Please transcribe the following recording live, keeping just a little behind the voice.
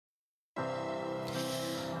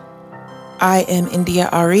I am India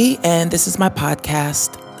Ari, and this is my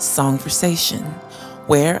podcast, Songversation,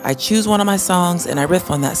 where I choose one of my songs and I riff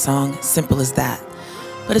on that song, simple as that.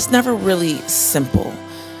 But it's never really simple,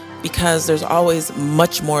 because there's always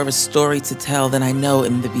much more of a story to tell than I know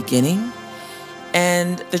in the beginning.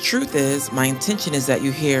 And the truth is, my intention is that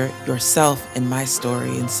you hear yourself in my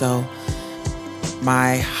story. And so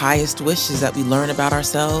my highest wish is that we learn about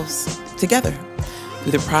ourselves together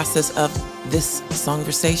through the process of this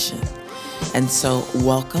Songversation. And so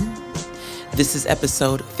welcome. This is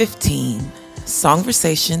episode 15,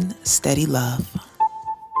 Songversation, Steady Love.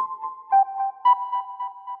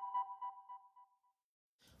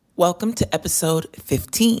 Welcome to episode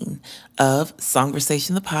 15 of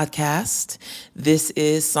Songversation, the podcast. This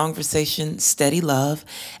is Songversation, Steady Love.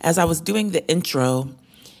 As I was doing the intro,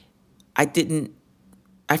 I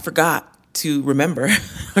forgot to remember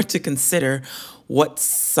or to consider what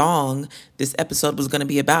song this episode was going to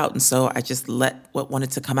be about. And so I just let what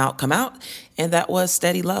wanted to come out. And that was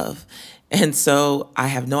Steady Love. And so I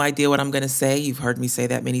have no idea what I'm going to say. You've heard me say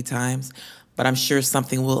that many times, but I'm sure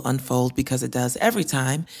something will unfold because it does every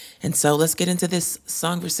time. And so let's get into this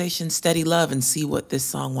Songversation, Steady Love, and see what this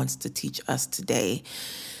song wants to teach us today.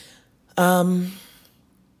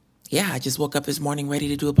 I just woke up this morning ready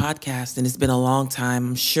to do a podcast, and it's been a long time.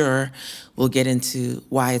 I'm sure we'll get into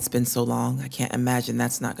why it's been so long. I can't imagine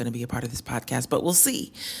that's not going to be a part of this podcast, but we'll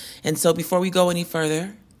see. And so before we go any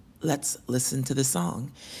further, let's listen to the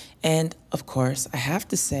song. And of course, I have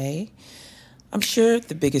to say, I'm sure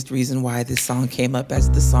the biggest reason why this song came up as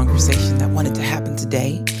the Songversation that wanted to happen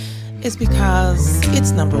today is because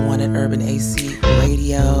it's number one at Urban AC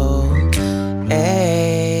Radio.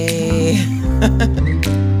 Hey.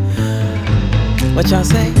 What y'all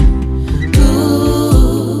say?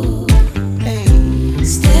 Ooh, hey,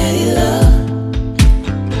 steady love.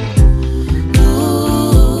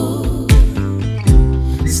 Ooh,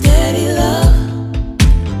 steady love.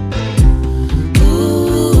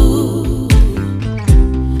 Ooh,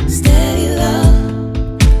 steady love.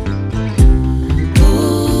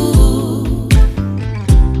 Ooh,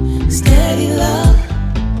 steady love.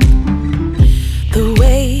 The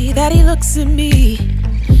way that he looks at me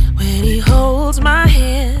when he holds my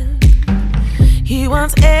hand, he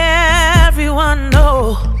wants everyone to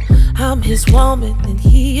know I'm his woman and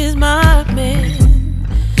he is my man.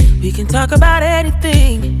 We can talk about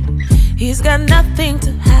anything, he's got nothing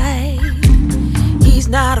to hide. He's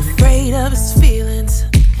not afraid of his feelings,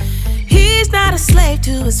 he's not a slave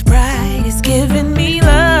to his pride. He's giving me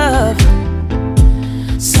love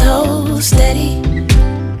so steady,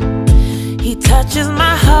 he touches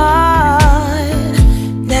my heart.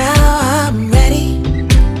 Now I'm ready.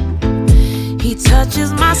 He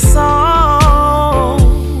touches my soul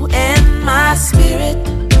and my spirit.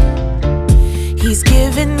 He's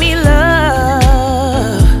giving me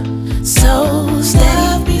love so steady.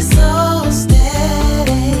 Love me so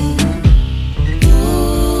steady.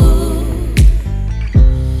 Ooh,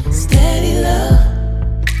 steady love.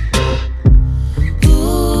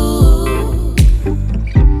 Ooh,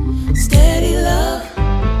 steady love.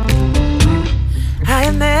 I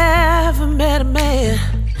never met a man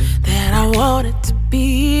that I wanted to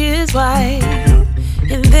be his wife,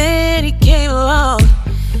 and then he came along.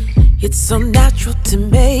 It's so natural to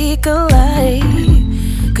make a life,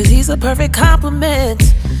 'cause he's a perfect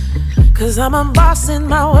compliment, 'cause I'm a boss in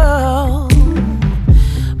my world.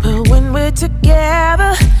 But when we're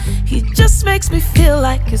together, he just makes me feel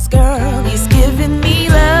like his girl. He's giving me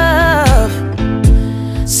love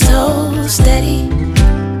so steady,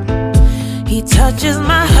 he touches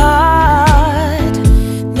my heart.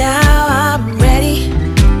 Now I'm ready.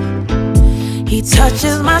 He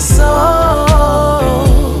touches my soul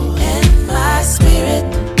and my spirit.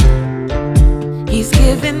 He's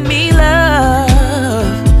giving me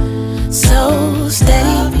love so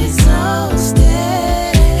steady. So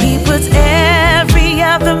steady. He puts every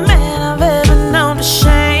other man I've ever known to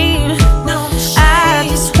shame. I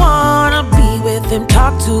just wanna be with him,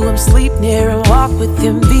 talk to him, sleep near him, walk with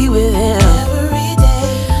him, be with him.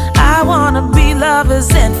 I wanna be lovers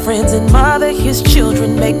and friends and mother his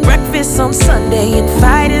children, make breakfast on Sunday and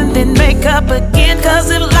fight and then make up again. 'Cause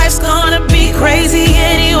if life's gonna be crazy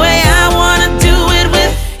anyway, I wanna do it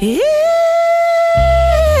with him.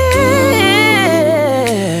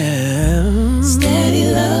 Steady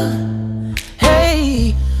love.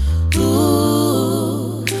 Hey.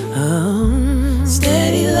 Ooh.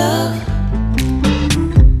 Steady love.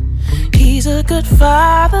 He's a good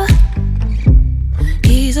father,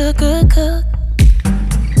 he's a good cook.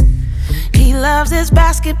 He loves his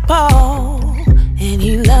basketball and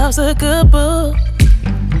he loves a good book.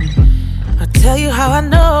 I'll tell you how I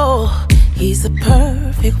know He's the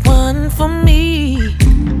perfect one for me.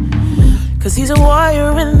 'Cause he's a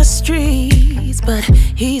warrior in the streets, but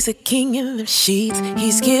he's a king in the sheets.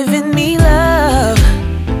 He's giving me love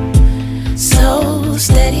so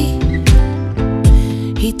steady.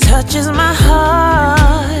 He touches my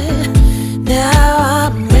heart, now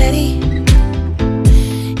I'm ready.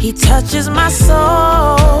 He touches my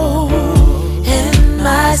soul and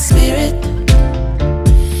my spirit.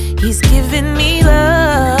 He's giving me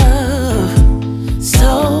love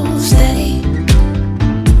so steady.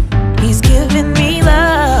 He's giving me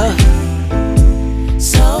love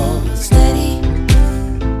so steady.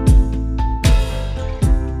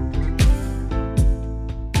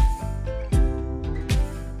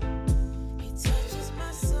 He touches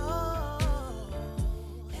my soul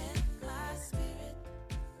and my spirit.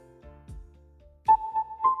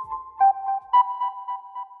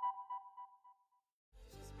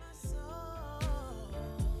 Touches my soul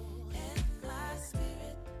and my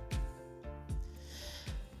spirit.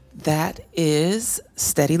 That is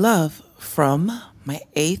Steady Love from my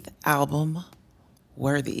 8th album,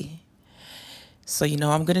 Worthy. So you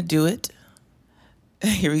know I'm going to do it.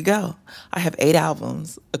 Here we go. I have 8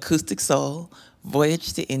 albums: Acoustic Soul,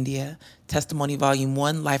 Voyage to India, Testimony Volume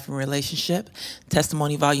 1, Life and Relationship,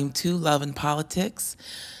 Testimony Volume 2, Love and Politics,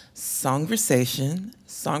 Songversation,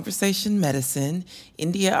 Songversation Medicine,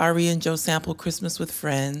 India, Ari and Joe Sample, Christmas with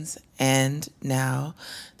Friends, and now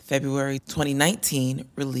February 2019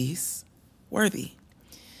 release, Worthy.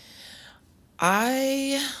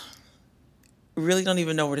 I really don't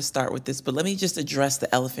even know where to start with this, but let me just address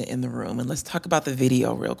the elephant in the room and let's talk about the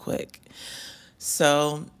video real quick.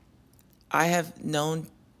 So I have known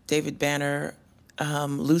David Banner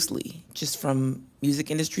loosely, just from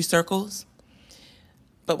music industry circles.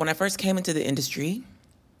 But when I first came into the industry,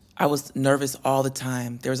 I was nervous all the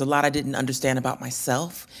time. There was a lot I didn't understand about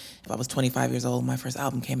myself. I was 25 years old, my first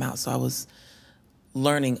album came out, so I was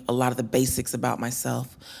learning a lot of the basics about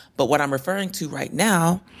myself. But what I'm referring to right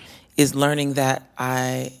now is learning that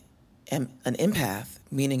I am an empath,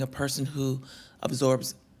 meaning a person who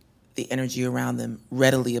absorbs the energy around them,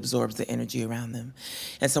 readily absorbs the energy around them.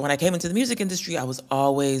 And so when I came into the music industry, I was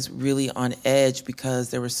always really on edge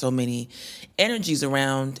because there were so many energies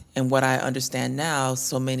around, and what I understand now,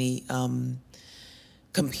 so many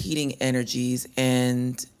competing energies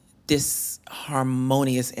and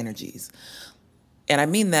disharmonious energies. And I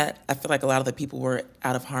mean that, I feel like a lot of the people were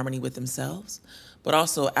out of harmony with themselves, but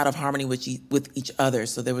also out of harmony with each other.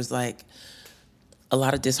 So there was like a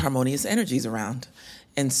lot of disharmonious energies around.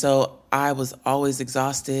 And so I was always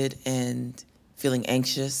exhausted and feeling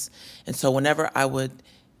anxious. And so whenever I would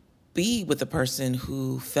be with a person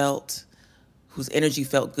whose energy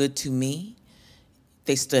felt good to me,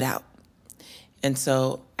 they stood out. And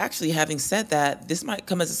so actually, having said that, this might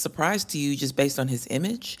come as a surprise to you just based on his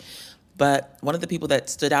image. But one of the people that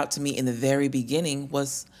stood out to me in the very beginning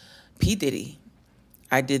was P. Diddy.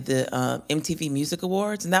 I did the MTV Music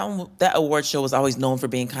Awards, and that award show was always known for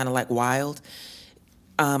being kind of like wild.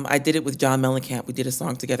 I did it with John Mellencamp. We did a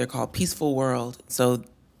song together called Peaceful World. So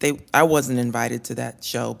I wasn't invited to that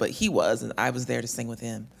show, but he was, and I was there to sing with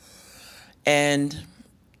him. And,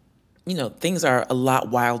 you know, things are a lot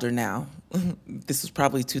wilder now. This was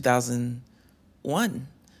probably 2001.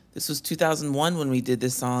 This was 2001 when we did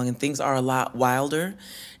this song, and things are a lot wilder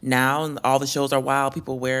now, and all the shows are wild.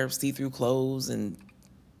 People wear see-through clothes and,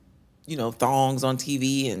 you know, thongs on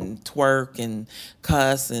TV and twerk and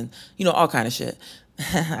cuss and, you know, all kind of shit.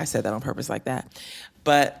 I said that on purpose like that.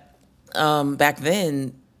 But back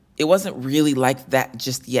then, it wasn't really like that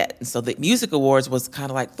just yet. And so the Music Awards was kind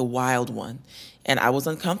of like the wild one. And I was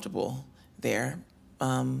uncomfortable there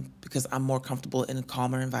because I'm more comfortable in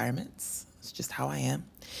calmer environments. It's just how I am.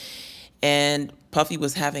 And Puffy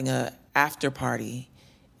was having a after party,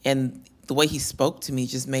 and the way he spoke to me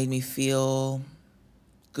just made me feel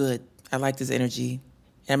good. I liked his energy.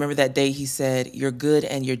 And I remember that day he said, "You're good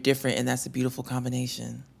and you're different, and that's a beautiful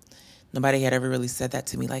combination." Nobody had ever really said that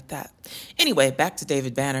to me like that. Anyway, back to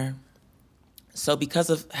David Banner. So because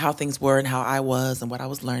of how things were and how I was and what I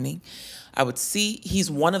was learning, I would see, he's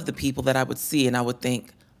one of the people that I would see and I would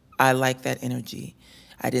think, I like that energy.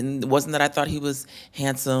 It wasn't that I thought he was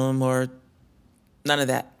handsome or none of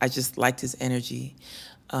that. I just liked his energy.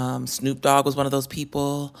 Snoop Dogg was one of those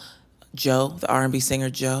people. Joe, the R&B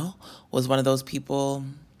singer Joe, was one of those people.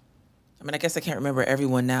 I mean, I guess I can't remember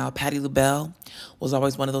everyone now. Patti LaBelle was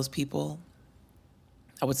always one of those people.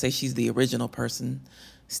 I would say she's the original person.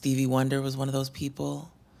 Stevie Wonder was one of those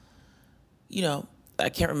people. You know, I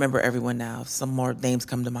can't remember everyone now. If some more names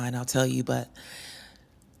come to mind, I'll tell you. But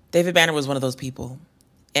David Banner was one of those people.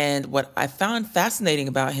 And what I found fascinating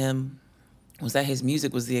about him was that his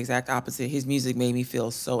music was the exact opposite. His music made me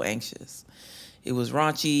feel so anxious. It was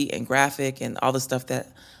raunchy and graphic and all the stuff that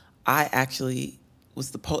I actually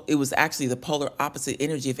it was actually the polar opposite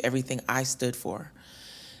energy of everything I stood for.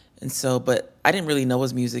 And so, but I didn't really know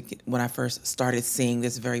his music when I first started seeing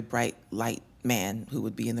this very bright light man who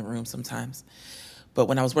would be in the room sometimes. But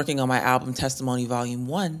when I was working on my album Testimony Volume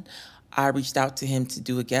 1, I reached out to him to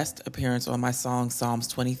do a guest appearance on my song Psalms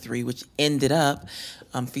 23, which ended up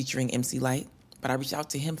featuring MC Lyte. But I reached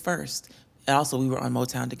out to him first. And also we were on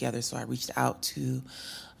Motown together, so I reached out to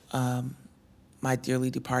my dearly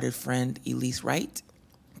departed friend Elise Wright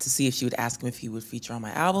to see if she would ask him if he would feature on my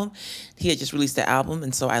album. He had just released the album,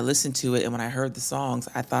 and so I listened to it, and when I heard the songs,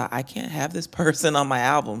 I thought, I can't have this person on my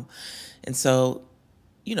album. And so,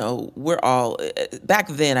 you know, we're all, back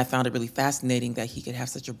then I found it really fascinating that he could have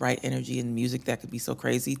such a bright energy and music that could be so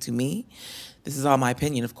crazy to me. This is all my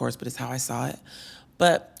opinion, of course, but it's how I saw it.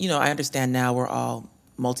 But, you know, I understand now we're all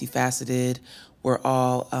multifaceted. We're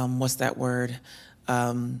all, what's that word?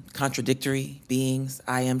 Contradictory beings.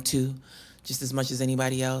 I am too, just as much as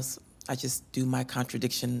anybody else. I just do my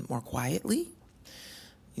contradiction more quietly.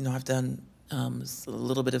 You know, I've done a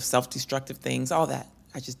little bit of self-destructive things, all that.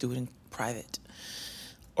 I just do it in private.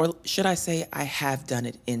 Or should I say I have done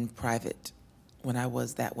it in private when I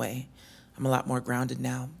was that way. I'm a lot more grounded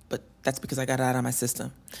now, but that's because I got it out of my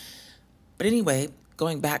system. But anyway,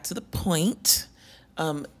 going back to the point,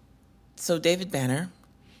 so David Banner,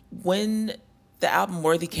 when the album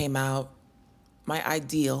Worthy came out, my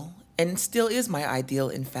ideal, and still is my ideal,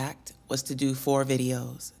 in fact, was to do 4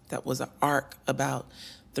 videos. That was an arc about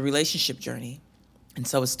the relationship journey. And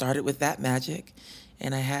so it started with That Magic,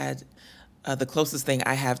 and I had the closest thing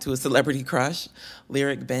I have to a celebrity crush,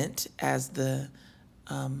 Lyric Bent, as the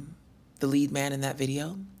lead man in that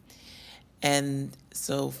video. And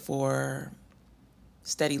so for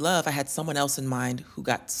Steady Love, I had someone else in mind who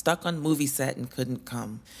got stuck on movie set and couldn't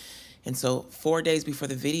come. And so 4 days before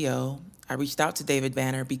the video, I reached out to David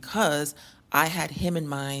Banner because I had him in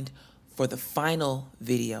mind for the final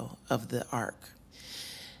video of the arc.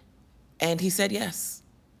 And he said yes.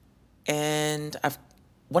 And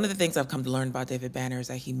one of the things I've come to learn about David Banner is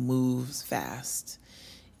that he moves fast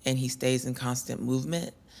and he stays in constant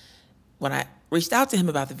movement. When I reached out to him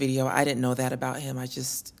about the video, I didn't know that about him.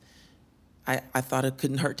 I thought it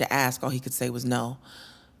couldn't hurt to ask. All he could say was no.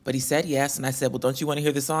 But he said yes, and I said, well, don't you want to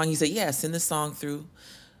hear the song? He said, yeah, send the song through.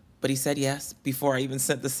 But he said yes before I even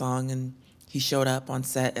sent the song, and he showed up on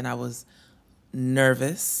set, and I was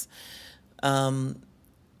nervous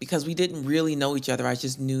because we didn't really know each other. I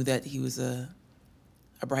just knew that he was a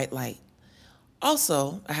bright light.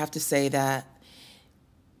 Also, I have to say that,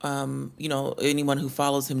 you know, anyone who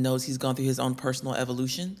follows him knows he's gone through his own personal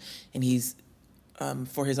evolution, and he's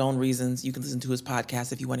for his own reasons. You can listen to his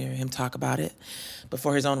podcast if you want to hear him talk about it. But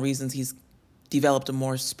for his own reasons, he's developed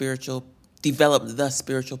the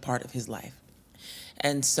spiritual part of his life.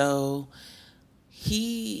 And so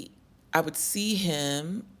I would see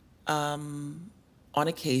him on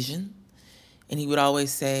occasion, and he would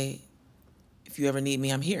always say, if you ever need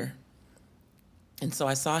me, I'm here. And so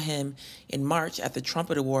I saw him in March at the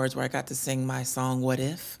Trumpet Awards, where I got to sing my song, What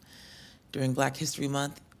If, during Black History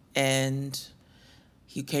Month. And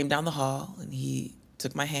he came down the hall and he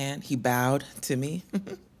took my hand. He bowed to me,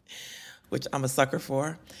 which I'm a sucker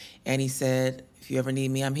for. And he said, if you ever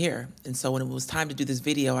need me, I'm here. And so when it was time to do this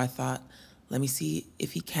video, I thought, let me see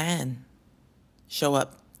if he can show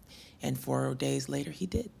up. And 4 days later, he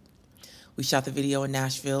did. We shot the video in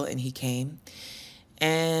Nashville and he came.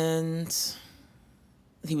 And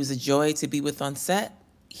he was a joy to be with on set.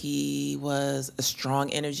 He was a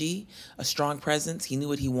strong energy, a strong presence. He knew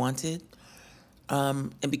what he wanted.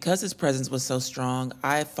 And because his presence was so strong,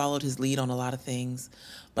 I followed his lead on a lot of things.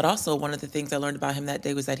 But also one of the things I learned about him that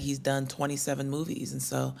day was that he's done 27 movies. And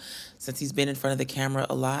so since he's been in front of the camera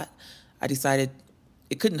a lot, I decided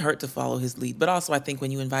it couldn't hurt to follow his lead. But also I think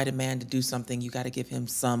when you invite a man to do something, you got to give him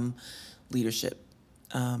some leadership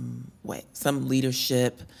some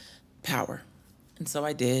leadership power. And so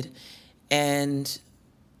I did. And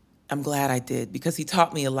I'm glad I did because he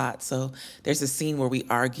taught me a lot. So there's a scene where we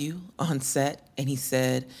argue on set, and he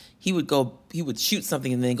said he would shoot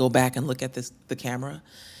something and then go back and look at the camera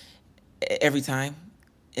every time.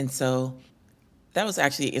 And so that was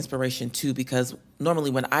actually an inspiration too, because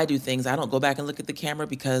normally when I do things, I don't go back and look at the camera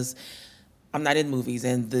because I'm not in movies,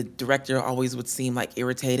 and the director always would seem like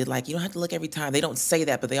irritated, like, you don't have to look every time. They don't say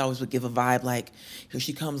that, but they always would give a vibe like, here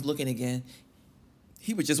she comes looking again.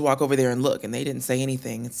 He would just walk over there and look, and they didn't say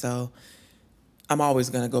anything. And so I'm always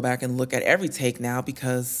going to go back and look at every take now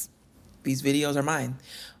because these videos are mine.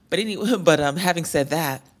 But anyway, having said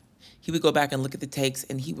that, he would go back and look at the takes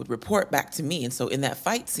and he would report back to me. And so in that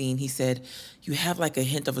fight scene, he said, "You have like a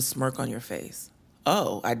hint of a smirk on your face."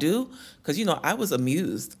 Oh, I do? Because, I was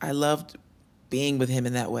amused. I loved being with him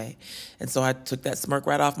in that way. And so I took that smirk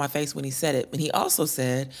right off my face when he said it. And he also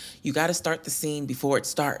said, you got to start the scene before it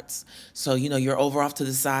starts. So, you're over off to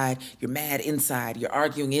the side, you're mad inside, you're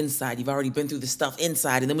arguing inside, you've already been through the stuff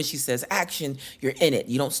inside. And then when she says action, you're in it.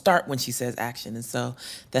 You don't start when she says action. And so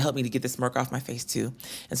that helped me to get the smirk off my face too.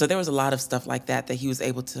 And so there was a lot of stuff like that he was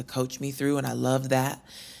able to coach me through. And I loved that.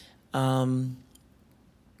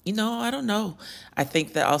 I don't know. I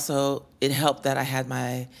think that also it helped that I had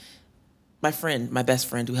my best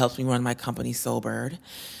friend who helps me run my company, Soulbird.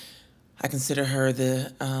 I consider her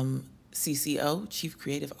the CCO, Chief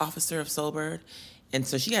Creative Officer of Soulbird. And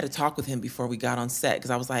so she had to talk with him before we got on set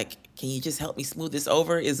because I was like, can you just help me smooth this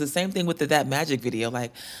over? It's the same thing with That Magic video.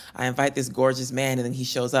 Like, I invite this gorgeous man and then he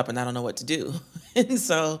shows up and I don't know what to do. And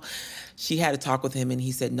so she had to talk with him and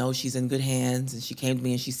he said, no, she's in good hands. And she came to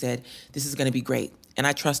me and she said, this is going to be great. And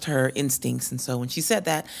I trust her instincts. And so when she said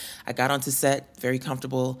that, I got onto set very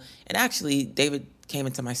comfortable. And actually, David came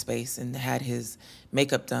into my space and had his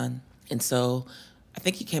makeup done. And so I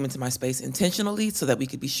think he came into my space intentionally so that we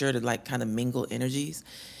could be sure to kind of mingle energies.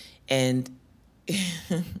 And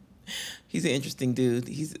he's an interesting dude.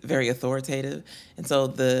 He's very authoritative. And so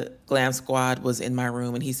the glam squad was in my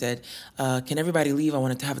room and he said, can everybody leave? I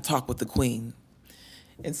wanted to have a talk with the queen.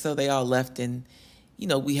 And so they all left and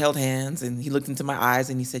we held hands and he looked into my eyes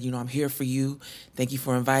and he said, I'm here for you. Thank you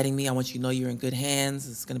for inviting me. I want you to know you're in good hands.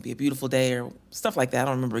 It's going to be a beautiful day or stuff like that. I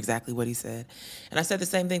don't remember exactly what he said. And I said the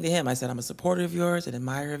same thing to him. I said, I'm a supporter of yours, an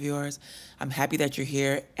admirer of yours. I'm happy that you're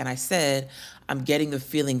here. And I said, I'm getting the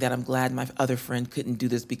feeling that I'm glad my other friend couldn't do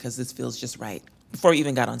this because this feels just right before we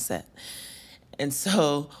even got on set. And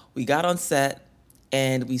so we got on set.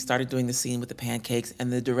 And we started doing the scene with the pancakes.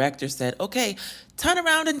 And the director said, okay, turn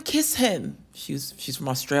around and kiss him. She's from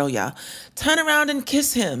Australia. Turn around and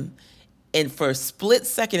kiss him. And for a split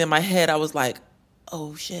second in my head, I was like,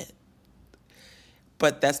 oh, shit.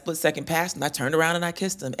 But that split second passed, and I turned around and I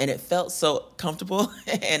kissed him. And it felt so comfortable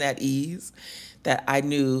and at ease that I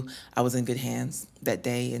knew I was in good hands that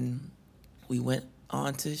day. And we went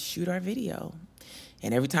on to shoot our video.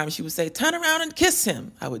 And every time she would say, turn around and kiss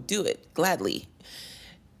him, I would do it gladly.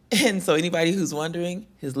 And so anybody who's wondering,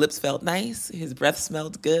 his lips felt nice, his breath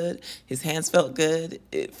smelled good, his hands felt good.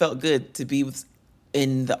 It felt good to be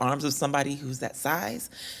in the arms of somebody who's that size.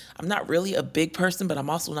 I'm not really a big person, but I'm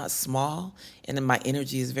also not small. And then my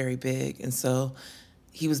energy is very big. And so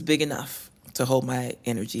he was big enough to hold my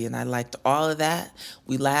energy. And I liked all of that.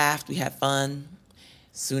 We laughed, we had fun.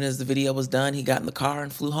 As soon as the video was done, he got in the car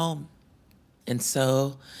and flew home. And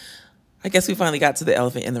so I guess we finally got to the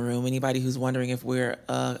elephant in the room. Anybody who's wondering if we're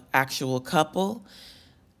an actual couple,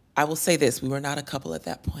 I will say this, we were not a couple at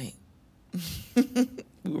that point.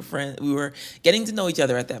 We were friends. We were getting to know each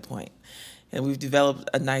other at that point. And we've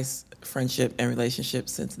developed a nice friendship and relationship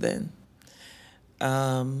since then.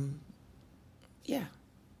 Yeah.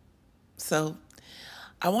 So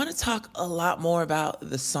I want to talk a lot more about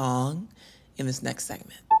the song in this next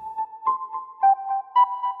segment.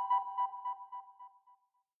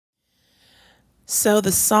 So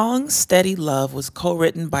the song Steady Love was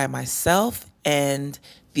co-written by myself and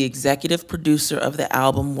the executive producer of the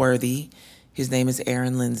album, Worthy. His name is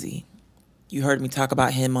Aaron Lindsay. You heard me talk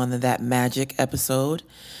about him on the That Magic episode.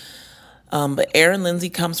 But Aaron Lindsay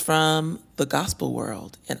comes from the gospel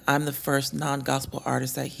world, and I'm the first non-gospel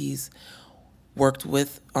artist that he's worked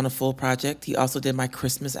with on a full project. He also did my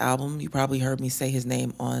Christmas album. You probably heard me say his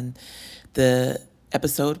name on the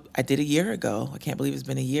episode I did a year ago. I can't believe it's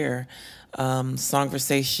been a year.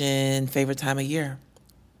 Songversation, favorite time of year.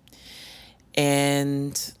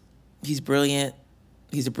 And he's brilliant.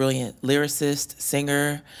 He's a brilliant lyricist,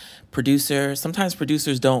 singer, producer. Sometimes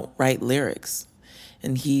producers don't write lyrics,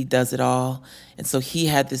 and he does it all. And so he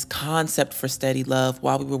had this concept for Steady Love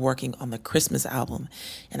while we were working on the Christmas album,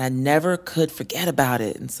 and I never could forget about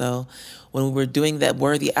it. And so when we were doing that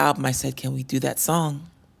Worthy album, I said, can we do that song?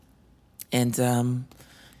 And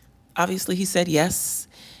obviously he said yes.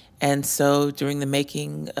 And so during the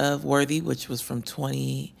making of Worthy, which was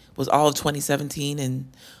was all of 2017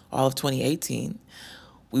 and all of 2018,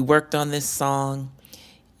 we worked on this song.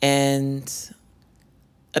 And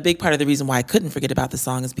a big part of the reason why I couldn't forget about the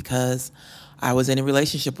song is because I was in a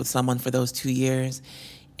relationship with someone for those 2 years.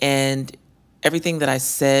 And everything that I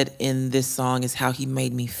said in this song is how he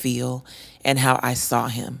made me feel and how I saw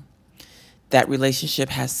him. That relationship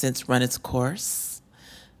has since run its course.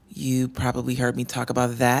 You probably heard me talk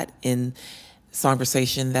about that in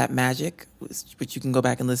Songversation, That Magic, which you can go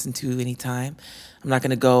back and listen to anytime. I'm not going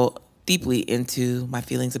to go deeply into my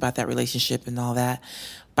feelings about that relationship and all that.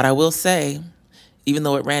 But I will say, even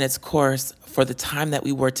though it ran its course, for the time that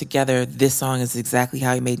we were together, this song is exactly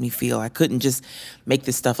how he made me feel. I couldn't just make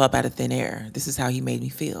this stuff up out of thin air. This is how he made me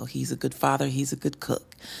feel. He's a good father. He's a good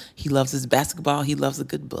cook. He loves his basketball. He loves a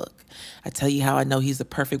good book. I tell you how I know he's the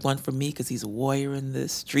perfect one for me, because he's a warrior in the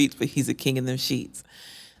streets, but he's a king in them sheets.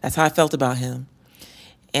 That's how I felt about him.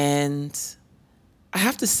 And I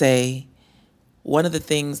have to say, one of the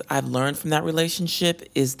things I've learned from that relationship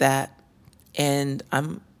is that, and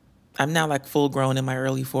I'm now like full grown in my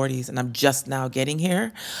early 40s, and I'm just now getting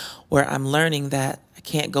here, where I'm learning that I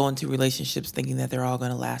can't go into relationships thinking that they're all going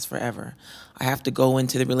to last forever. I have to go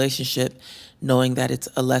into the relationship knowing that it's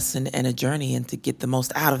a lesson and a journey, and to get the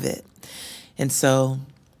most out of it. And so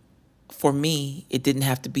for me, it didn't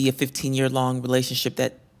have to be a 15-year-long relationship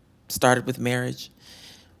that started with marriage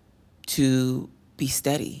to be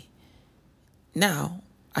steady. Now,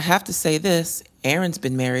 I have to say this, Aaron's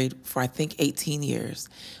been married for I think 18 years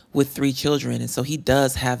with 3 children. And so he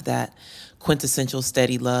does have that quintessential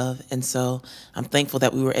steady love. And so I'm thankful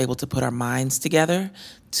that we were able to put our minds together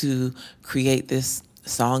to create this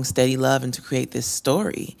song, Steady Love, and to create this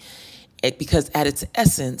story. Because at its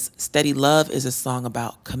essence, Steady Love is a song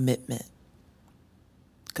about commitment.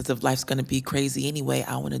 Because if life's going to be crazy anyway,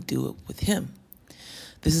 I want to do it with him.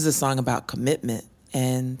 This is a song about commitment.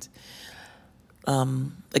 And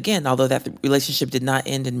again, although that relationship did not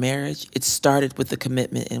end in marriage, it started with the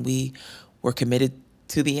commitment, and we were committed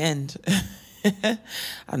to the end.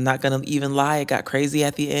 I'm not going to even lie. It got crazy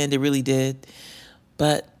at the end. It really did.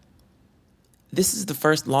 But this is the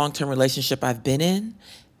first long-term relationship I've been in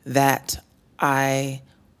that I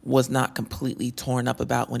was not completely torn up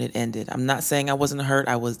about when it ended. I'm not saying I wasn't hurt.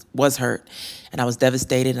 I was hurt, and I was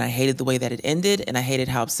devastated, and I hated the way that it ended, and I hated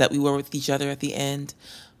how upset we were with each other at the end.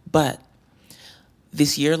 But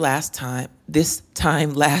this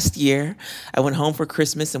time last year, I went home for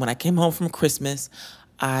Christmas, and when I came home from Christmas,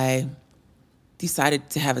 I decided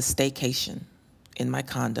to have a staycation in my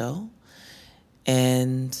condo,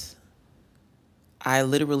 and I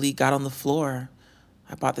literally got on the floor.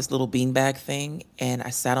 I bought this little beanbag thing, and I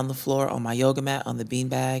sat on the floor on my yoga mat on the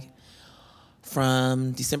beanbag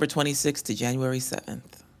from December 26th to January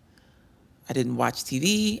 7th. I didn't watch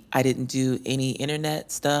TV. I didn't do any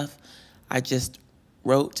internet stuff. I just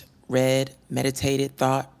wrote, read, meditated,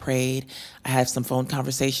 thought, prayed. I had some phone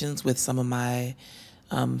conversations with some of my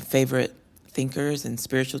favorite thinkers and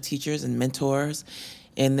spiritual teachers and mentors,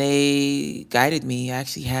 and they guided me. I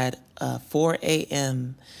actually had a 4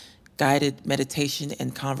 a.m. guided meditation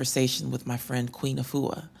and conversation with my friend Queen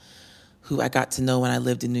Afua, who I got to know when I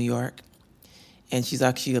lived in New York. And she's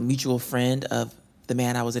actually a mutual friend of the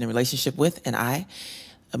man I was in a relationship with, and I,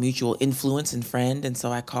 a mutual influence and friend. And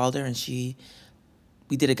so I called her, and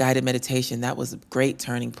we did a guided meditation. That was a great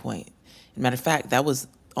turning point. As a matter of fact, that was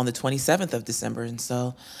on the 27th of December. And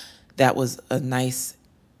so that was a nice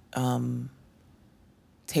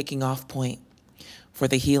taking off point for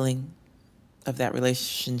the healing of that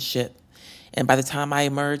relationship. And by the time I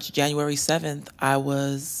emerged January 7th, I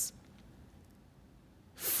was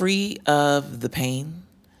free of the pain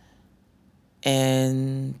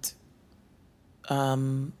and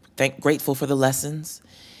grateful for the lessons,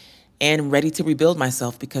 and ready to rebuild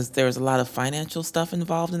myself, because there was a lot of financial stuff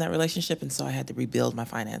involved in that relationship, and so I had to rebuild my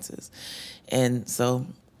finances. And so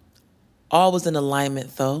all was in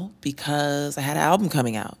alignment, though, because I had an album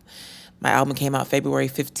coming out. My album came out February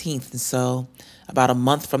 15th, and so about a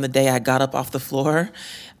month from the day I got up off the floor,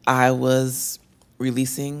 I was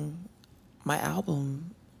releasing my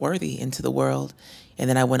album, Worthy, into the world. And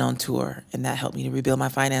then I went on tour, and that helped me to rebuild my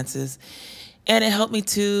finances. And it helped me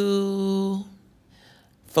to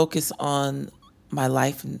focus on my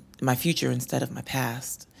life and my future instead of my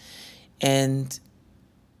past. And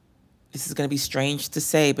this is going to be strange to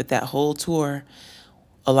say, but that whole tour,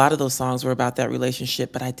 a lot of those songs were about that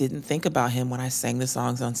relationship, but I didn't think about him when I sang the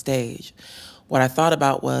songs on stage. What I thought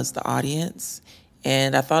about was the audience,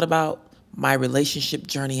 and I thought about my relationship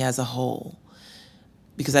journey as a whole.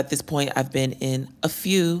 Because at this point, I've been in a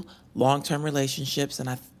few long-term relationships, and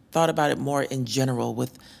I thought about it more in general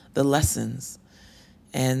with the lessons.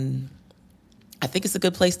 And I think it's a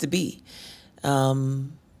good place to be.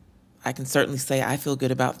 I can certainly say I feel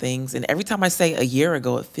good about things. And every time I say a year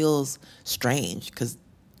ago, it feels strange, because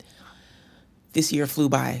this year flew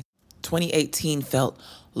by. 2018 felt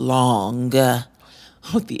long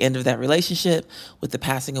with the end of that relationship, with the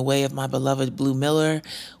passing away of my beloved Blue Miller,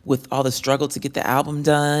 with all the struggle to get the album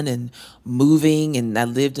done and moving. And I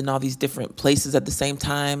lived in all these different places at the same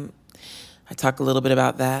time. I talk a little bit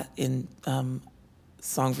about that in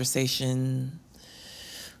Songversation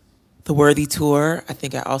The Worthy Tour. I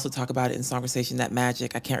think I also talk about it in Songversation That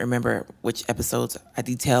Magic. I can't remember which episodes I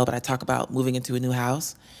detail, but I talk about moving into a new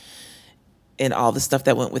house and all the stuff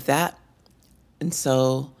that went with that. And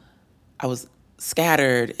so I was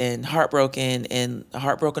scattered and heartbroken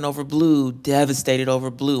over Blue, devastated over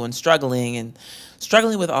Blue, and struggling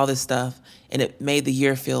with all this stuff. And it made the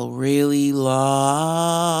year feel really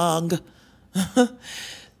long.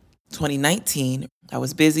 2019, I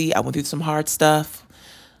was busy. I went through some hard stuff.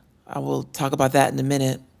 I will talk about that in a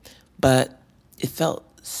minute. But it felt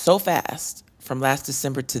so fast from last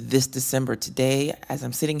December to this December. Today, as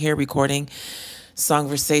I'm sitting here recording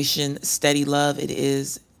Songversation Steady Love, it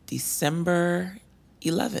is December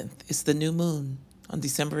 11th. It's the new moon on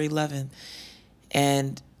December 11th.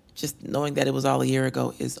 And just knowing that it was all a year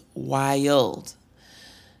ago is wild.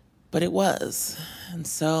 But it was. And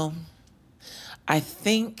so I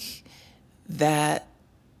think that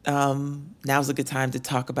now's a good time to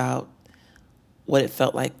talk about what it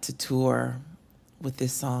felt like to tour with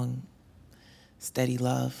this song, Steady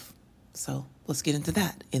Love. So let's get into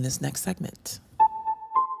that in this next segment.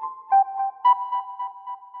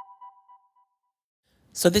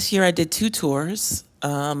 So this year I did 2 tours,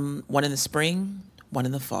 one in the spring, one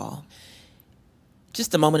in the fall.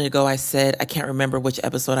 Just a moment ago I said I can't remember which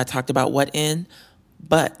episode I talked about what in,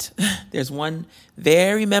 but there's one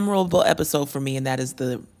very memorable episode for me, and that is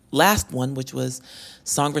the last one, which was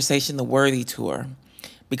Songversation The Worthy Tour.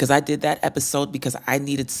 Because I did that episode because I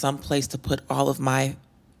needed some place to put all of my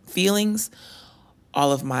feelings,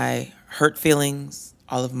 all of my hurt feelings,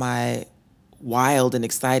 all of my wild and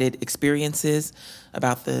excited experiences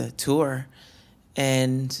about the tour.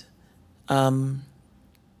 And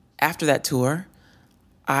after that tour,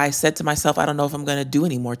 I said to myself, I don't know if I'm going to do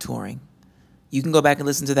any more touring. You can go back and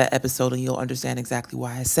listen to that episode and you'll understand exactly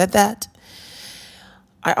why I said that.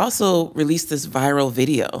 I also released this viral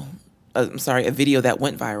video. A video that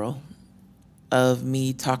went viral of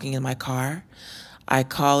me talking in my car. I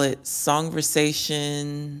call it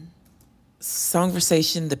Songversation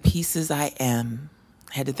The Pieces I Am.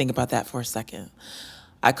 I had to think about that for a second.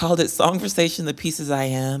 I called it Songversation The Pieces I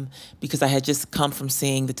Am because I had just come from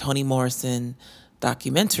seeing the Toni Morrison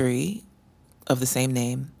documentary of the same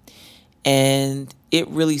name. And it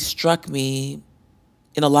really struck me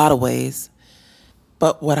in a lot of ways.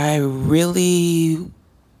 But what I really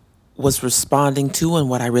was responding to and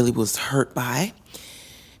what I really was hurt by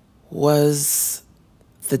was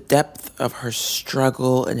the depth of her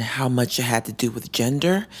struggle and how much it had to do with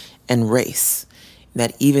gender and race.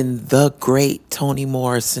 That even the great Toni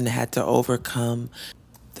Morrison had to overcome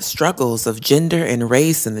the struggles of gender and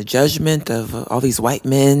race and the judgment of all these white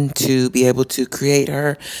men to be able to create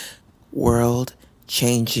her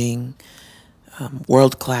world-changing,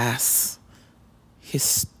 world-class,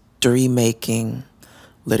 history-making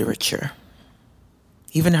literature.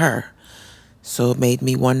 Even her. So it made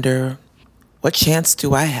me wonder, what chance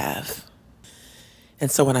do I have?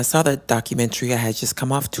 And so when I saw that documentary, I had just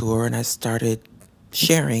come off tour and I started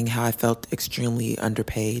sharing how I felt extremely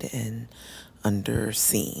underpaid and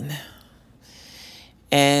underseen.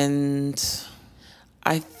 And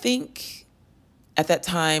I think at that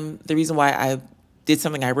time, the reason why I did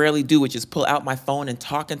something I rarely do, which is pull out my phone and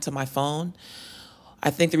talk into my phone,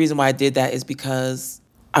 I think the reason why I did that is because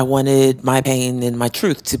I wanted my pain and my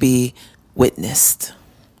truth to be witnessed.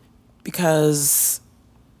 Because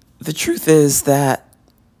the truth is that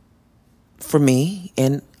for me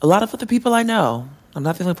and a lot of other people I know, I'm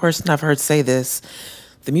not the only person I've heard say this,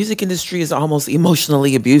 the music industry is almost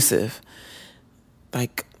emotionally abusive.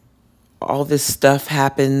 Like, all this stuff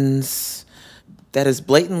happens that is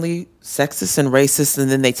blatantly sexist and racist,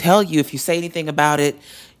 and then they tell you if you say anything about it,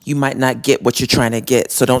 you might not get what you're trying to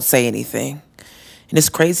get, so don't say anything. And it's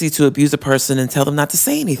crazy to abuse a person and tell them not to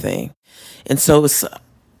say anything. And so it's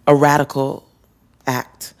a radical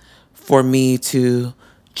act for me to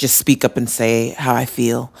just speak up and say how I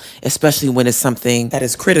feel, especially when it's something that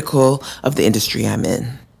is critical of the industry I'm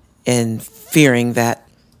in, and fearing that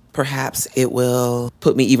perhaps it will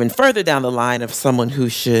put me even further down the line of someone who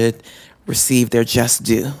should receive their just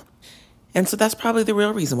due. And so that's probably the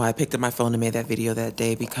real reason why I picked up my phone and made that video that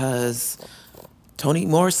day, because Toni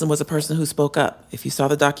Morrison was a person who spoke up. If you saw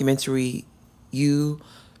the documentary, you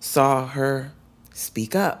saw her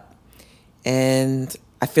speak up. And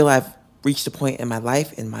I feel I've reached a point in my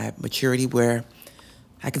life, in my maturity, where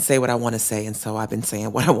I can say what I want to say. And so I've been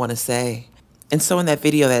saying what I want to say. And so in that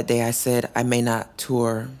video that day, I said I may not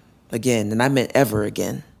tour again. And I meant ever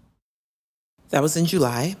again. That was in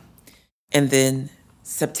July. And then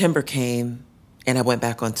September came and I went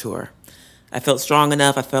back on tour. I felt strong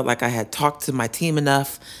enough. I felt like I had talked to my team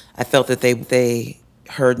enough. I felt that they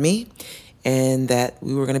heard me and that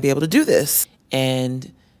we were going to be able to do this.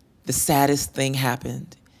 And the saddest thing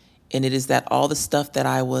happened. And it is that all the stuff that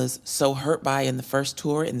I was so hurt by in the first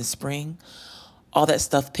tour in the spring, all that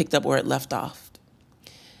stuff picked up where it left off.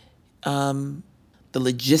 The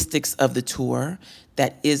logistics of the tour,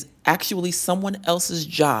 that is actually someone else's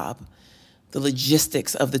job. The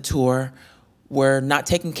logistics of the tour were not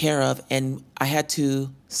taken care of, and I had to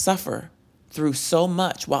suffer through so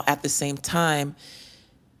much while at the same time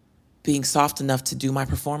being soft enough to do my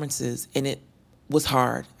performances. And it was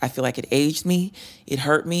hard. I feel like it aged me, it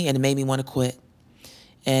hurt me, and it made me want to quit.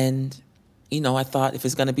 And, I thought, if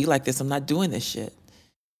it's going to be like this, I'm not doing this shit.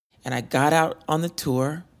 And I got out on the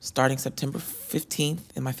tour starting September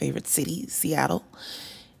 15th in my favorite city, Seattle.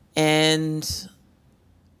 And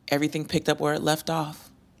everything picked up where it left off.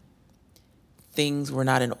 Things were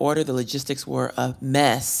not in order. The logistics were a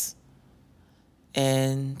mess.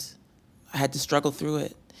 And I had to struggle through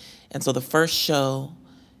it. And so the first show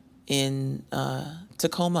in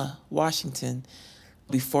Tacoma, Washington,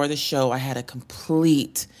 before the show, I had a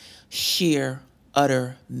complete, sheer,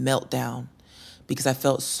 utter meltdown because I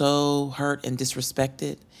felt so hurt and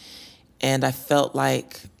disrespected. And I felt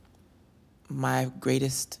like my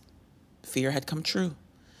greatest fear had come true.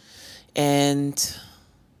 And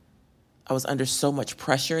I was under so much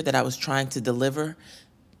pressure that I was trying to deliver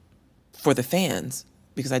for the fans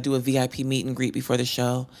because I do a VIP meet and greet before the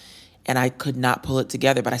show, and I could not pull it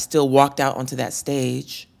together. But I still walked out onto that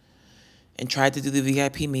stage and tried to do the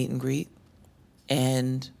VIP meet and greet.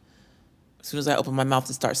 And as soon as I opened my mouth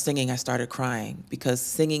to start singing, I started crying because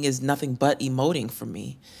singing is nothing but emoting for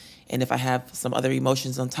me. And if I have some other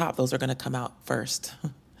emotions on top, those are going to come out first.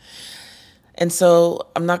 And so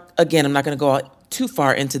I'm not going to go out too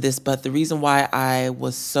far into this, but the reason why I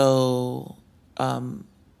was so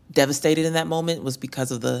devastated in that moment was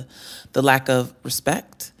because of the lack of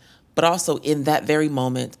respect. But also in that very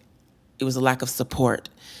moment, it was a lack of support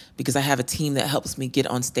because I have a team that helps me get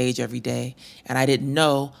on stage every day. And I didn't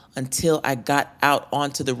know until I got out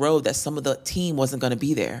onto the road that some of the team wasn't going to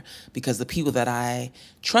be there because the people that I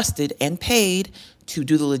trusted and paid to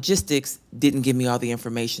do the logistics didn't give me all the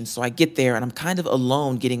information. So I get there and I'm kind of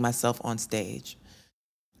alone getting myself on stage.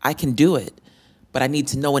 I can do it, but I need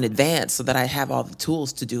to know in advance so that I have all the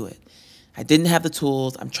tools to do it. I didn't have the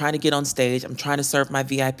tools. I'm trying to get on stage. I'm trying to serve my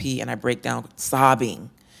VIP, and I break down sobbing.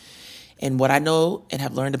 And what I know and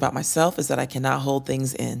have learned about myself is that I cannot hold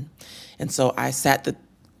things in. And so I sat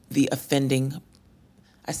the offending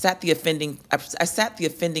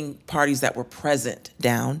parties that were present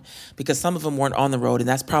down because some of them weren't on the road, and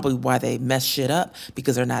that's probably why they mess shit up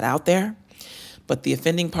because they're not out there. But the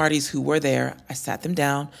offending parties who were there, I sat them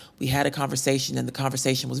down. We had a conversation, and the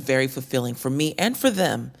conversation was very fulfilling for me and for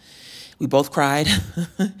them. We both cried.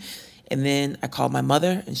 And then I called my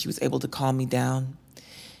mother, and she was able to calm me down.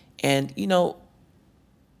 And,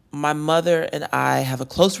 my mother and I have a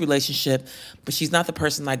close relationship, but she's not the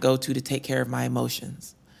person I go to take care of my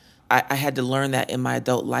emotions. I had to learn that in my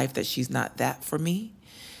adult life that she's not that for me.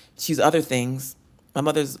 She's other things. My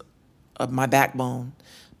mother's my backbone.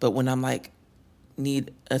 But when I'm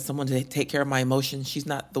need someone to take care of my emotions, she's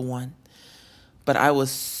not the one. But I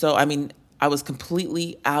was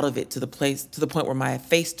completely out of it to the point where my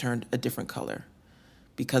face turned a different color.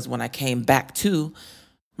 Because when I came back to,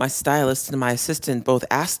 my stylist and my assistant both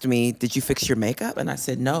asked me, "Did you fix your makeup?" And I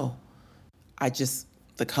said, "No.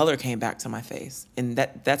 The color came back to my face." And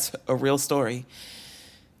that's a real story.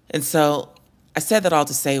 And so I said that all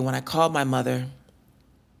to say, when I called my mother,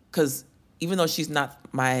 because even though she's not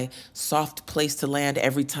my soft place to land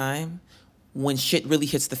every time, when shit really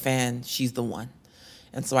hits the fan, she's the one.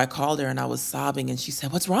 And so I called her and I was sobbing, and she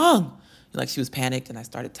said, "What's wrong?" She was panicked, and I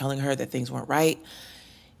started telling her that things weren't right.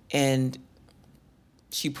 And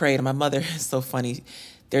she prayed, and my mother is so funny.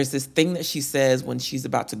 There's this thing that she says when she's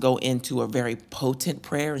about to go into a very potent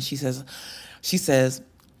prayer, and she says,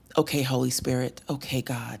 "Okay, Holy Spirit, okay,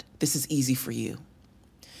 God, this is easy for you."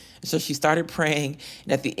 And so she started praying,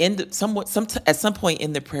 and at the end, at some point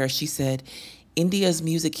in the prayer, she said, "India's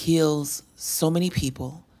music heals so many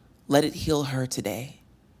people. Let it heal her today."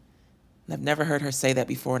 And I've never heard her say that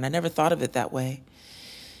before, and I never thought of it that way.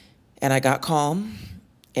 And I got calm,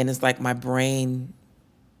 and it's like my brain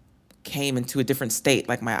came into a different state.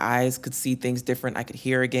 Like my eyes could see things different. I could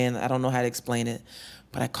hear again. I don't know how to explain it,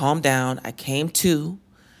 but I calmed down. I came to.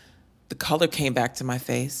 The color came back to my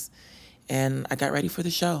face, and I got ready for the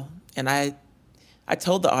show. And I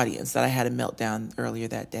told the audience that I had a meltdown earlier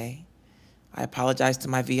that day. I apologized to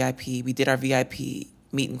my VIP. We did our VIP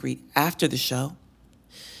meet and greet after the show.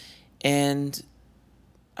 And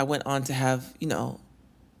I went on to have,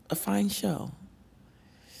 a fine show.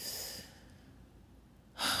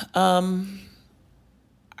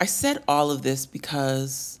 I said all of this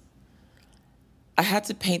because I had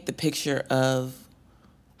to paint the picture of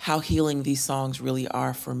how healing these songs really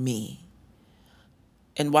are for me.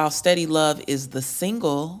 And while Steady Love is the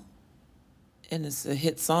single and it's a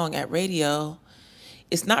hit song at radio,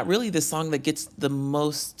 it's not really the song that gets the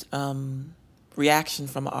most reaction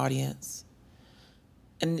from an audience.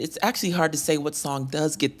 And it's actually hard to say what song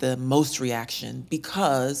does get the most reaction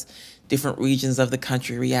because different regions of the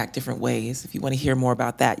country react different ways. If you want to hear more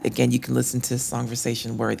about that, again, you can listen to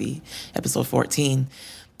Songversation Worthy, episode 14.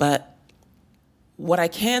 But what I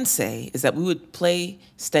can say is that we would play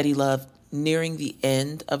Steady Love nearing the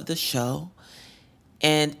end of the show,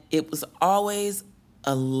 and it was always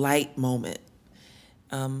a light moment.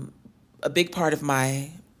 A big part of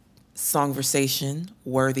my Songversation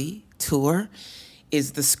Worthy tour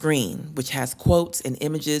is the screen, which has quotes and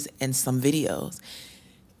images and some videos.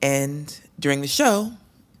 And during the show,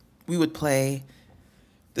 we would play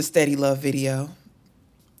the Steady Love video,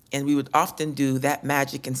 and we would often do That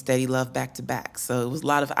Magic and Steady Love back to back. So it was a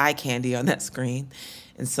lot of eye candy on that screen.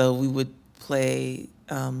 And so we would play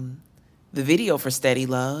the video for Steady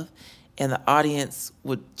Love, and the audience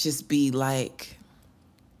would just be like,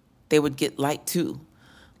 they would get light too.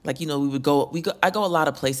 Like, you know, I go a lot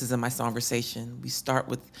of places in my Songversation. We start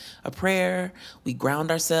with a prayer, we ground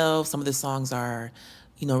ourselves. Some of the songs are,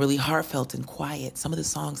 you know, really heartfelt and quiet. Some of the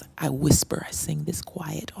songs I whisper, I sing this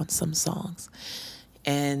quiet on some songs.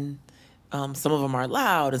 And some of them are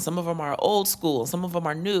loud, and some of them are old school, some of them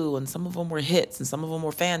are new, and some of them were hits, and some of them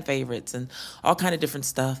were fan favorites, and all kind of different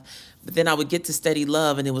stuff. But then I would get to Steady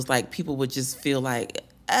Love, and it was like people would just feel like,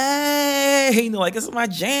 hey, you know, like, this is my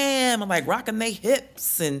jam. I'm like rocking their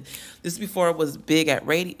hips. And this is before it was big at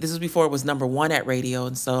radio. This is before it was number one at radio.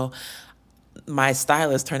 And so my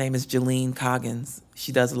stylist, her name is Jalene Coggins.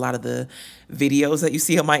 She does a lot of the videos that you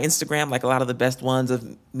see on my Instagram, like a lot of the best ones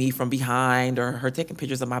of me from behind or her taking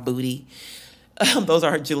pictures of my booty. Those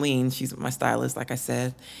are Jalene. She's my stylist, like I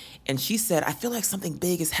said. And she said, I feel like something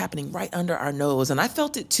big is happening right under our nose. And I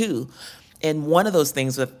felt it too. And one of those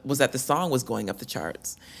things was that the song was going up the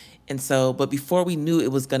charts. And so, but before we knew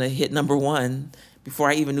it was going to hit number one, before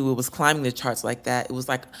I even knew it was climbing the charts like that, it was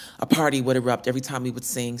like a party would erupt every time we would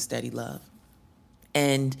sing Steady Love.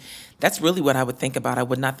 And that's really what I would think about. I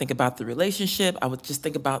would not think about the relationship. I would just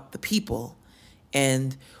think about the people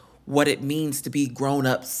and what it means to be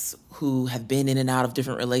grown-ups who have been in and out of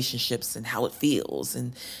different relationships, and how it feels,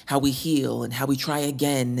 and how we heal, and how we try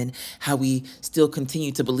again, and how we still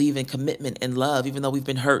continue to believe in commitment and love, even though we've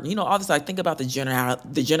been hurt. You know, all this, I think about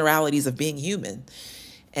the generalities of being human,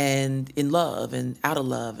 and in love, and out of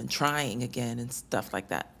love, and trying again, and stuff like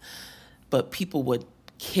that. But people would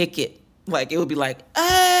kick it. Like, it would be like,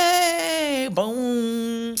 hey,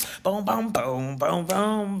 boom, boom, boom, boom, boom,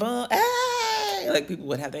 boom, boom, hey. Like, people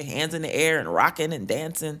would have their hands in the air and rocking and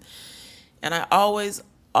dancing. And I always,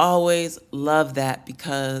 always loved that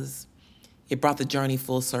because it brought the journey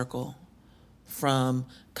full circle. From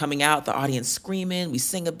coming out, the audience screaming, we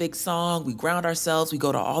sing a big song, we ground ourselves, we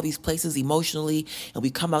go to all these places emotionally, and we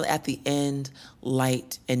come out at the end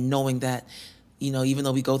light and knowing that, you know, even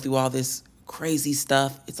though we go through all this crazy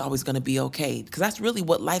stuff, it's always going to be okay. Because that's really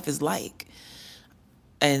what life is like.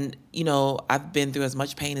 And, you know, I've been through as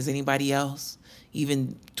much pain as anybody else,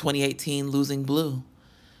 even 2018 losing Blue.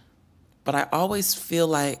 But I always feel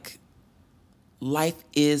like life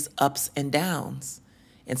is ups and downs.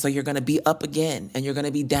 And so you're going to be up again, and you're going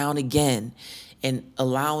to be down again. And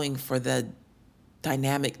allowing for the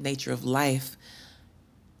dynamic nature of life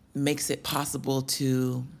makes it possible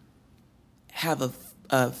to have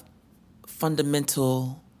a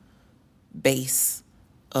fundamental base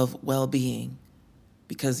of well-being.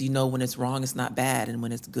 Because you know when it's wrong, it's not bad. And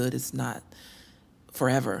when it's good, it's not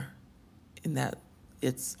forever. And that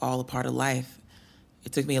it's all a part of life.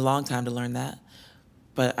 It took me a long time to learn that.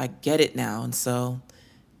 But I get it now. And so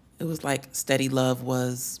it was like Steady Love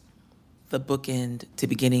was the bookend to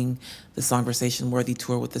beginning the Songversation Worthy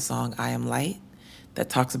tour with the song I Am Light, that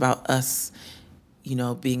talks about us, you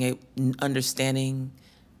know, understanding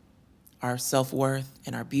our self-worth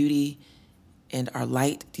and our beauty and our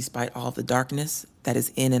light despite all of the darkness that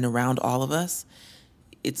is in and around all of us.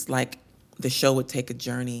 It's like the show would take a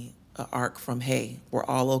journey, an arc from, hey, we're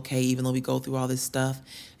all okay even though we go through all this stuff.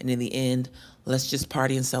 And in the end, let's just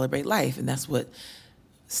party and celebrate life. And that's what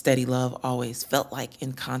Steady Love always felt like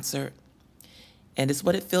in concert. And it's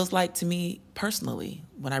what it feels like to me personally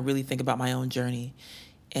when I really think about my own journey.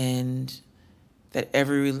 And that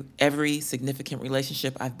every significant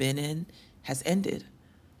relationship I've been in has ended.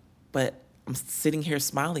 But I'm sitting here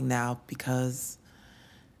smiling now because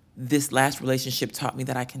this last relationship taught me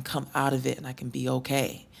that I can come out of it and I can be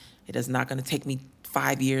okay. It is not going to take me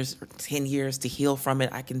 5 years or 10 years to heal from it.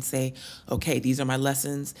 I can say, okay, these are my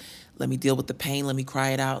lessons. Let me deal with the pain. Let me cry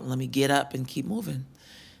it out and let me get up and keep moving.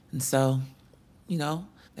 And so, you know,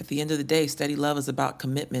 at the end of the day, steady love is about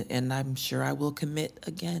commitment, and I'm sure I will commit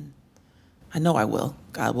again. I know I will.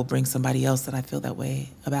 God will bring somebody else that I feel that way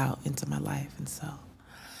about into my life. And so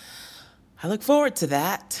I look forward to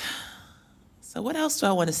that. So what else do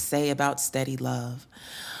I want to say about steady love?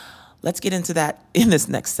 Let's get into that in this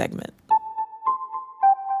next segment.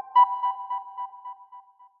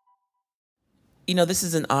 You know, this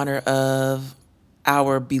is in honor of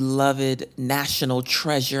our beloved national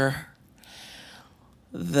treasure,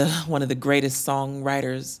 one of the greatest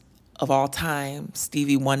songwriters of all time,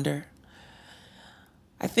 Stevie Wonder.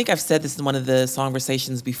 I think I've said this in one of the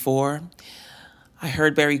Songversations before. I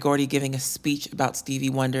heard Berry Gordy giving a speech about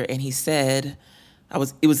Stevie Wonder, and he said,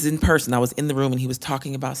 it was in person, I was in the room, and he was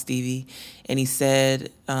talking about Stevie, and he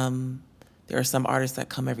said, there are some artists that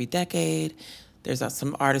come every decade, there's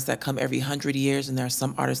some artists that come every 100 years, and there are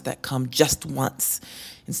some artists that come just once.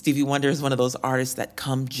 And Stevie Wonder is one of those artists that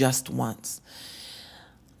come just once.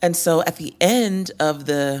 And so at the end of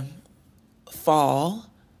the fall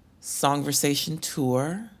Songversation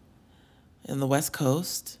tour in the West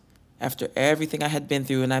Coast, after everything I had been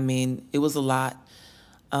through, and I mean, it was a lot.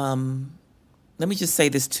 Let me just say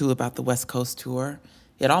this too about the West Coast tour.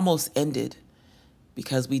 It almost ended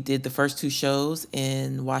because we did the first 2 shows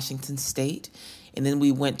in Washington State, and then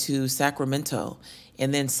we went to Sacramento.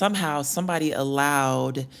 And then somehow somebody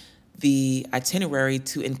allowed the itinerary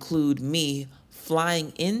to include me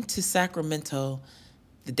flying into Sacramento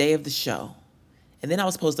the day of the show. And then I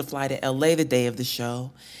was supposed to fly to LA the day of the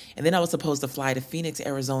show. And then I was supposed to fly to Phoenix,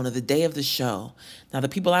 Arizona the day of the show. Now, the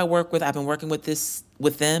people I work with, I've been working with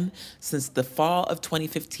them since the fall of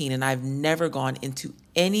 2015, and I've never gone into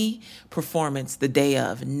any performance the day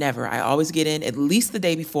of, never. I always get in at least the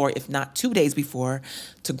day before, if not 2 days before,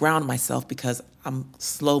 to ground myself because I'm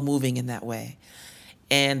slow moving in that way.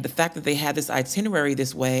 And the fact that they had this itinerary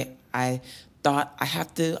this way, I thought I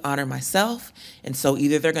have to honor myself. And so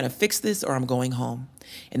either they're going to fix this or I'm going home.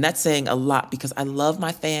 And that's saying a lot because I love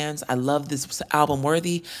my fans. I love this album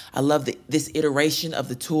Worthy. I love this iteration of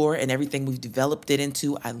the tour and everything we've developed it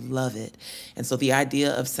into. I love it. And so the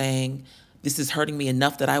idea of saying this is hurting me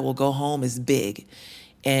enough that I will go home is big.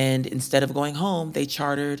 And instead of going home, they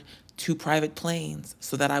chartered 2 private planes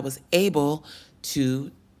so that I was able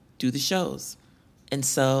to do the shows. And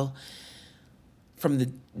so from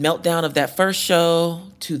the meltdown of that first show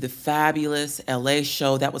to the fabulous LA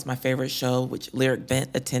show, that was my favorite show, which Lyric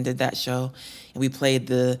Bent attended that show. And we played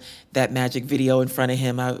that magic video in front of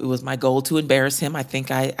him. It was my goal to embarrass him. I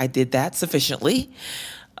think I did that sufficiently.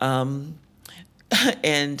 And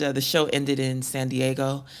the show ended in San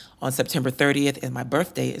Diego on September 30th, and my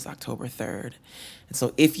birthday is October 3rd. And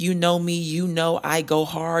so if you know me, you know I go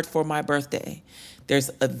hard for my birthday.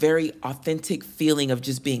 There's a very authentic feeling of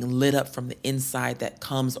just being lit up from the inside that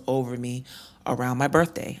comes over me around my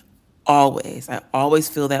birthday. Always. I always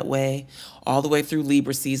feel that way. All the way through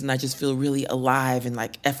Libra season, I just feel really alive and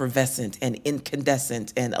like effervescent and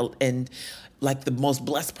incandescent and like the most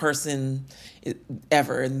blessed person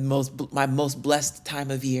ever and my most blessed time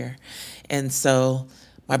of year. And so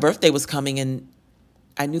my birthday was coming, and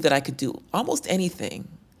I knew that I could do almost anything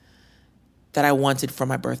that I wanted for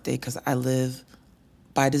my birthday because I live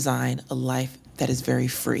by design a life that is very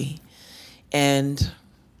free. And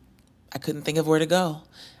I couldn't think of where to go.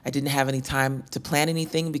 I didn't have any time to plan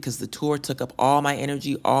anything because the tour took up all my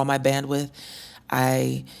energy, all my bandwidth.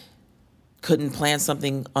 I couldn't plan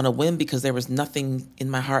something on a whim because there was nothing in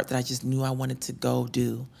my heart that I just knew I wanted to go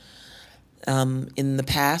do. In the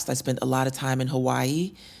past, I spent a lot of time in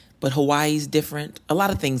Hawaii, but Hawaii's different. A lot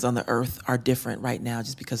of things on the earth are different right now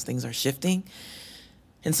just because things are shifting.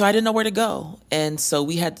 And so I didn't know where to go. And so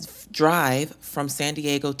we had to drive from San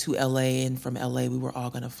Diego to LA, and from LA, we were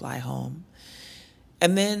all going to fly home.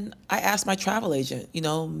 And then I asked my travel agent,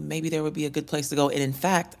 maybe there would be a good place to go. And in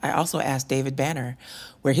fact, I also asked David Banner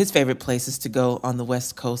where his favorite places to go on the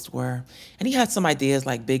West Coast were. And he had some ideas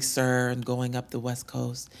like Big Sur and going up the West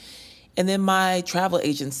Coast. And then my travel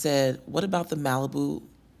agent said, what about the Malibu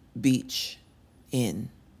Beach Inn?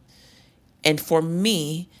 And for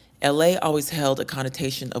me, LA always held a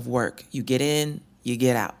connotation of work. You get in, you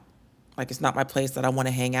get out. Like, it's not my place that I want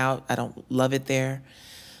to hang out. I don't love it there.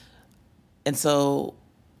 And so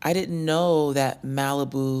I didn't know that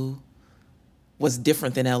Malibu was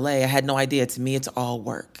different than LA. I had no idea. To me, it's all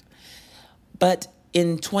work. But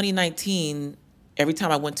in 2019, every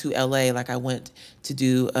time I went to LA, like I went to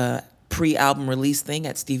do pre-album release thing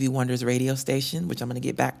at Stevie Wonder's radio station, which I'm going to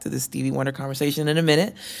get back to the Stevie Wonder conversation in a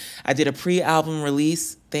minute. I did a pre-album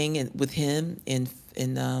release thing with him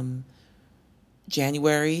in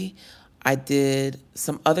January. I did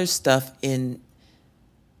some other stuff in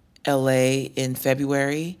LA in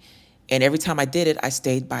February. And every time I did it, I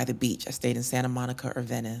stayed by the beach. I stayed in Santa Monica or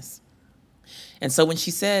Venice. And so when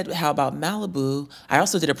she said, how about Malibu? I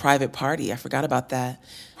also did a private party. I forgot about that.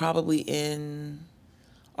 Probably in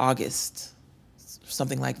August,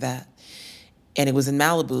 something like that. And it was in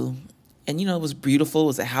Malibu. And, it was beautiful. It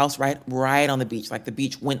was a house right on the beach. Like the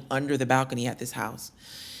beach went under the balcony at this house.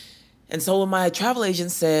 And so when my travel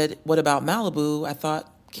agent said, what about Malibu? I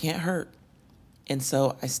thought, can't hurt. And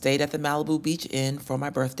so I stayed at the Malibu Beach Inn for my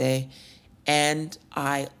birthday, and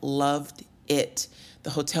I loved it. The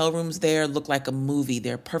hotel rooms there look like a movie.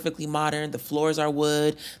 They're perfectly modern. The floors are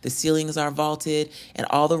wood. The ceilings are vaulted. And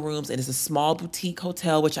all the rooms, and it's a small boutique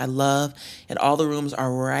hotel, which I love. And all the rooms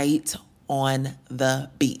are right on the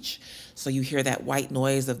beach. So you hear that white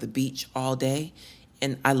noise of the beach all day.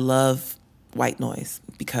 And I love white noise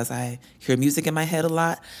because I hear music in my head a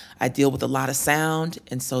lot. I deal with a lot of sound.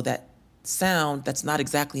 And so that sound that's not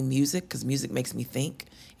exactly music, because music makes me think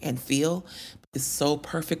and feel, is so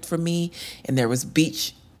perfect for me. And there was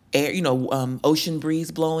beach air, ocean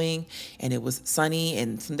breeze blowing, and it was sunny,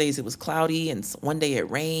 and some days it was cloudy, and one day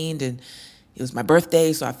it rained, and it was my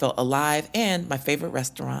birthday, so I felt alive. And my favorite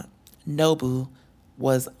restaurant, Nobu,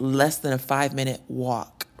 was less than a 5-minute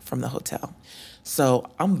walk from the hotel.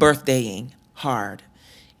 So I'm birthdaying hard.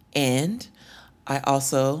 And I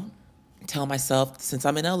also tell myself, since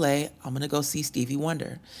I'm in LA, I'm going to go see Stevie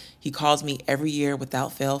Wonder. He calls me every year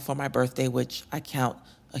without fail for my birthday, which I count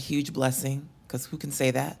a huge blessing, because who can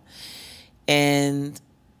say that? And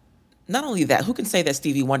not only that, who can say that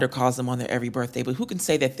Stevie Wonder calls them on their every birthday, but who can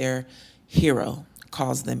say that their hero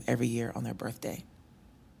calls them every year on their birthday?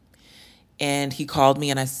 And he called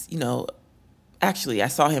me, and actually I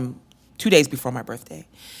saw him 2 days before my birthday.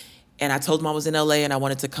 And I told him I was in LA and I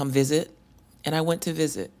wanted to come visit. And I went to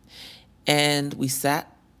visit. And we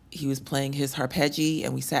sat, he was playing his arpeggi,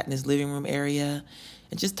 and we sat in his living room area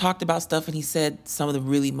and just talked about stuff. And he said some of the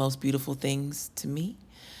really most beautiful things to me.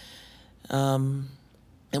 And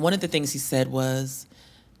one of the things he said was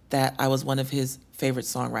that I was one of his favorite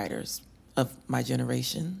songwriters of my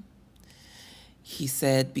generation. He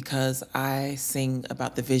said, because I sing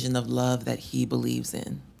about the vision of love that he believes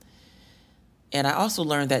in. And I also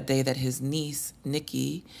learned that day that his niece,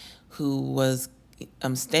 Nikki, who was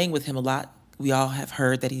staying with him a lot, we all have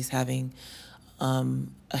heard that he's having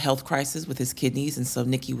a health crisis with his kidneys. And so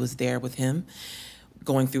Nikki was there with him,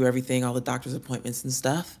 going through everything, all the doctor's appointments and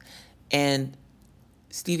stuff. And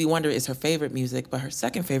Stevie Wonder is her favorite music, but her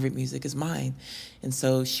second favorite music is mine. And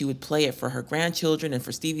so she would play it for her grandchildren and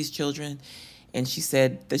for Stevie's children. And she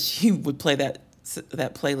said that she would play that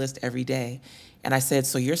playlist every day. And I said,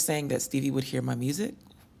 so you're saying that Stevie would hear my music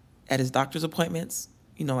at his doctor's appointments,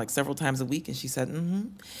 like several times a week? And she said, mm-hmm.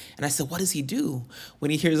 And I said, what does he do when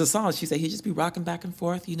he hears a song? She said, he'd just be rocking back and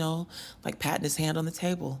forth, like patting his hand on the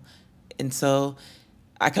table. And so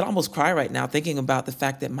I could almost cry right now thinking about the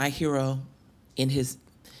fact that my hero in his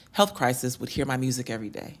health crisis would hear my music every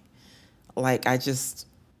day. Like, it's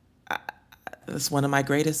one of my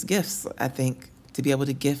greatest gifts, I think, to be able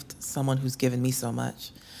to gift someone who's given me so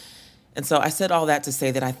much. And so I said all that to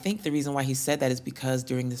say that I think the reason why he said that is because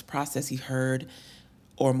during this process he heard,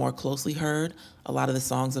 or more closely heard, a lot of the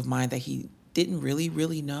songs of mine that he didn't really,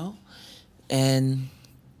 really know. And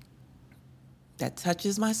that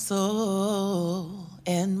touches my soul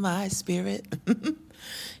and my spirit.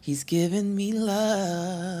 He's given me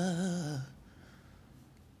love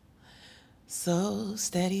so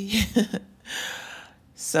steady.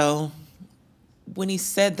 So when he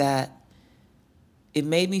said that, it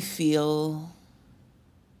made me feel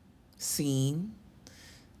seen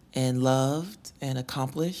and loved and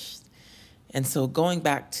accomplished. And so going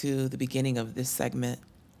back to the beginning of this segment,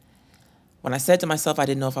 when I said to myself I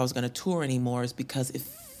didn't know if I was going to tour anymore, is because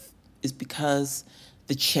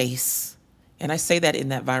the chase. And I say that in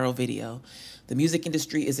that viral video. The music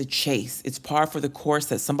industry is a chase. It's par for the course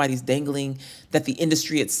that somebody's dangling, that the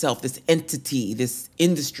industry itself, this entity, this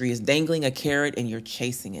industry is dangling a carrot and you're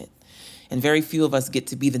chasing it. And very few of us get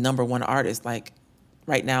to be the number one artist. Like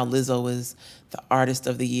right now, Lizzo is the artist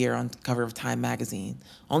of the year on the cover of Time magazine.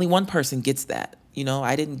 Only one person gets that.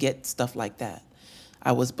 I didn't get stuff like that.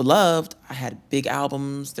 I was beloved. I had big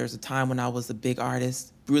albums. There's a time when I was a big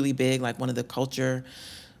artist, really big, like one of the culture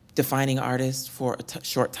defining artists for a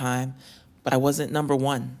short time. But I wasn't number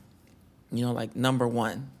one, like number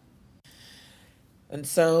one. And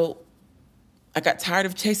so I got tired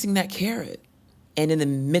of chasing that carrot. And in the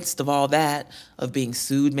midst of all that, of being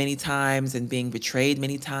sued many times and being betrayed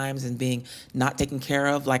many times and being not taken care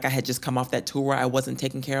of, like I had just come off that tour where I wasn't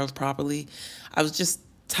taken care of properly, I was just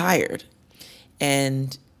tired.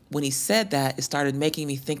 And when he said that, it started making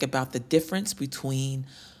me think about the difference between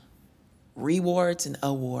rewards and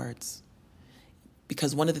awards.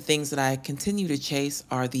 Because one of the things that I continue to chase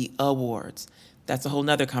are the awards. That's a whole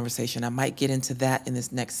nother conversation. I might get into that in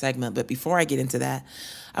this next segment. But before I get into that,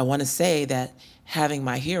 I want to say that having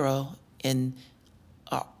my hero in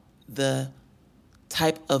the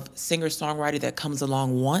type of singer-songwriter that comes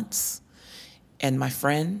along once and my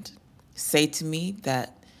friend say to me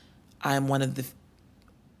that I'm one of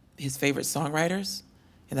his favorite songwriters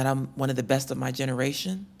and that I'm one of the best of my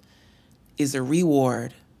generation is a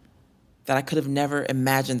reward that I could have never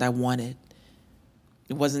imagined I wanted.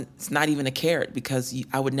 It's not even a carrot because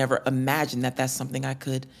I would never imagine that that's something I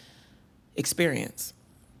could experience.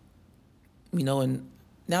 And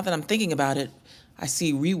now that I'm thinking about it, I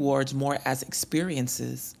see rewards more as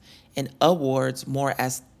experiences and awards more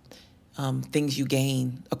as things you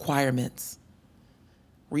gain, acquirements.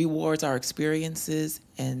 Rewards are experiences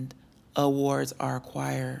and awards are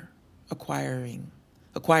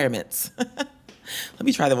acquirements. Let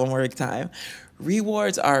me try that one more time.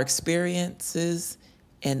 Rewards are experiences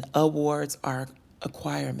and awards are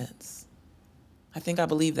acquirements. I think I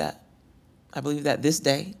believe that. I believe that this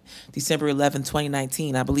day, December 11,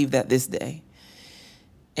 2019, I believe that this day.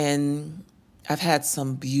 And I've had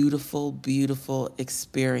some beautiful, beautiful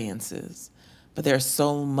experiences, but there's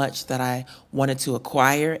so much that I wanted to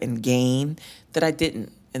acquire and gain that I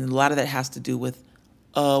didn't. And a lot of that has to do with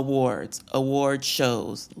awards, award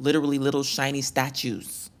shows, literally little shiny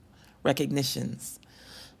statues, recognitions.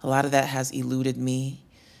 A lot of that has eluded me.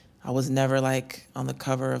 I was never like on the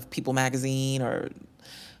cover of People magazine or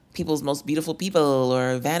People's Most Beautiful People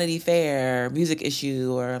or Vanity Fair, Music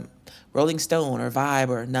Issue or Rolling Stone or Vibe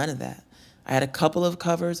or none of that. I had a couple of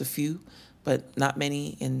covers, a few, but not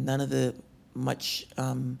many, and none of the much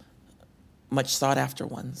sought after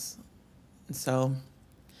ones. And so,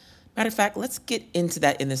 matter of fact, let's get into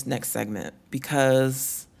that in this next segment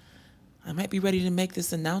because I might be ready to make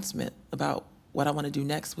this announcement about what I want to do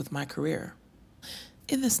next with my career.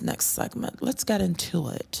 In this next segment, let's get into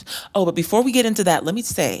it. Oh, but before we get into that, let me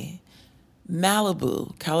say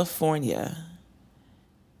Malibu, California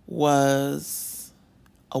was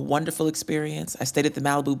a wonderful experience. I stayed at the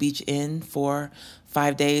Malibu Beach Inn for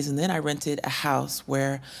 5 days, and then I rented a house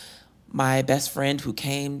where my best friend who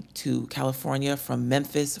came to California from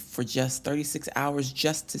Memphis for just 36 hours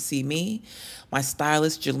just to see me, my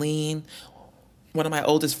stylist, Jolene, one of my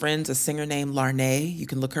oldest friends, a singer named Larnay. You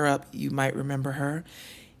can look her up. You might remember her.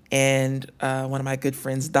 And one of my good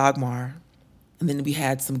friends, Dagmar. And then we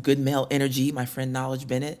had some good male energy, my friend Knowledge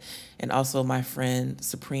Bennett, and also my friend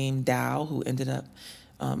Supreme Dow, who ended up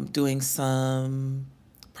doing some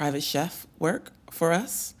private chef work for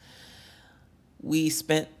us. We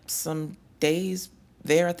spent some days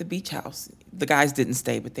there at the beach house. The guys didn't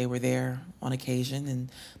stay, but they were there on occasion.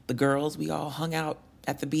 And the girls, we all hung out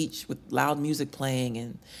at the beach with loud music playing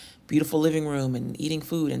and beautiful living room and eating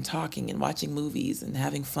food and talking and watching movies and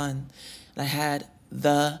having fun. And I had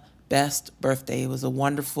the best birthday. It was a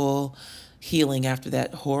wonderful healing after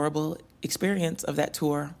that horrible experience of that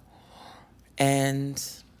tour. And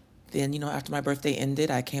then, after my birthday ended,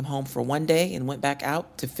 I came home for 1 day and went back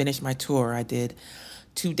out to finish my tour. I did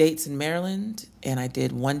 2 dates in Maryland and I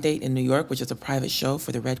did 1 date in New York, which is a private show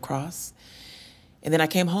for the Red Cross. And then I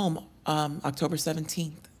came home October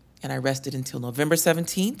 17th, and I rested until November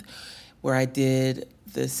 17th, where I did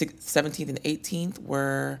the 17th and 18th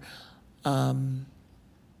were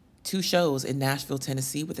 2 shows in Nashville,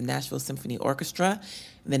 Tennessee with the Nashville Symphony Orchestra.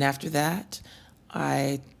 And then after that,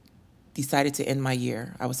 I decided to end my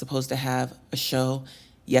year. I was supposed to have a show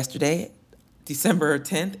yesterday, December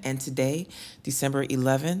 10th, and today, December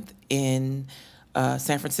 11th, in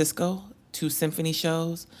San Francisco, 2 symphony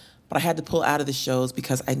shows. But I had to pull out of the shows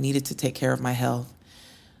because I needed to take care of my health.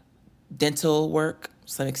 Dental work,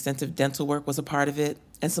 some extensive dental work was a part of it,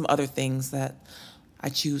 and some other things that I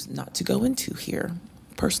choose not to go into here,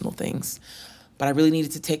 personal things. But I really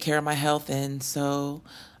needed to take care of my health, and so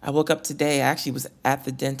I woke up today. I actually was at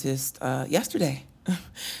the dentist yesterday.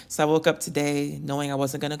 So I woke up today knowing I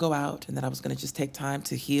wasn't going to go out and that I was going to just take time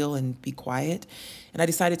to heal and be quiet. And I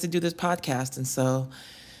decided to do this podcast, and so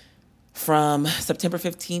from September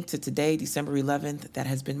 15th to today, December 11th, that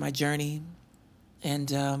has been my journey.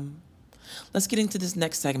 And let's get into this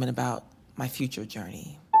next segment about my future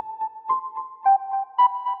journey.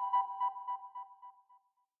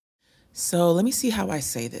 So let me see how I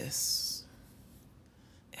say this.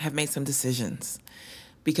 have made some decisions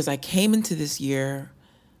because I came into this year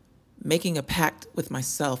making a pact with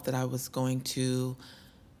myself that I was going to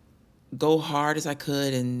go hard as I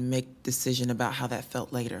could and make decision about how that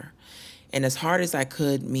felt later. And as hard as I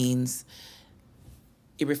could means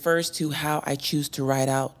it refers to how I choose to write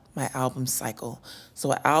out my album cycle.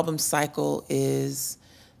 So an album cycle is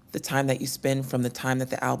the time that you spend from the time that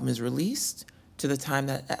the album is released to the time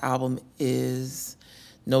that the album is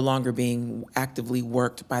no longer being actively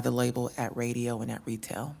worked by the label at radio and at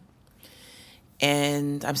retail.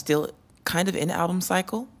 And I'm still kind of in album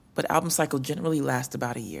cycle, but album cycle generally lasts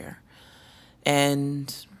about a year.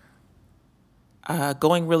 And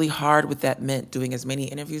going really hard with that meant doing as many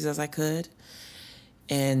interviews as I could.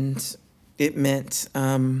 And it meant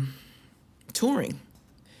touring.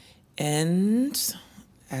 And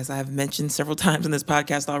as I've mentioned several times in this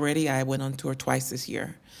podcast already, I went on tour twice this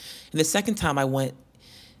year. And the second time I went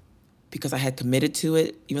because I had committed to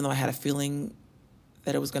it, even though I had a feeling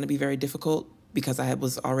that it was going to be very difficult because I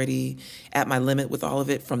was already at my limit with all of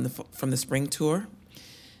it from the spring tour.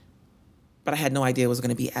 But I had no idea it was going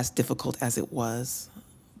to be as difficult as it was.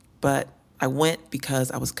 But I went because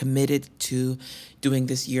I was committed to doing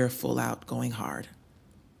this year full out, going hard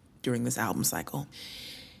during this album cycle.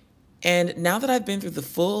 And now that I've been through the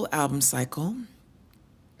full album cycle,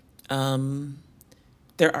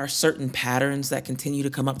 there are certain patterns that continue to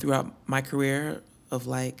come up throughout my career of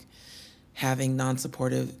like having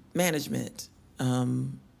non-supportive management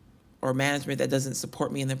or management that doesn't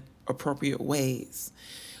support me in the appropriate ways,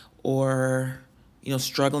 or,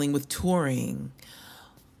 struggling with touring,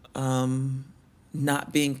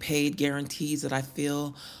 not being paid guarantees that I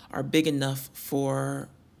feel are big enough for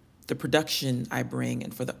the production I bring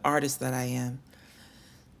and for the artist that I am.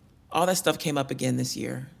 All that stuff came up again this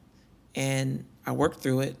year, and I worked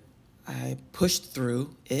through it. I pushed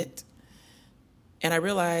through it, and I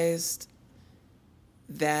realized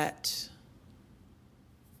that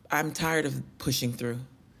I'm tired of pushing through.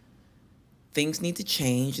 Things need to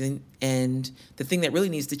change, and the thing that really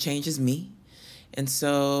needs to change is me. And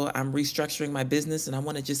so I'm restructuring my business, and I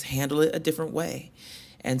want to just handle it a different way.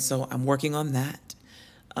 And so I'm working on that.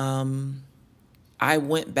 I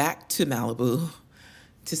went back to Malibu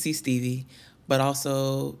to see Stevie, but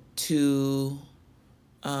also to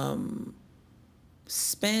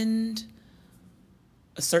spend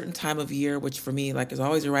a certain time of year, which for me, is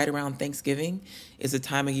always right around Thanksgiving, is a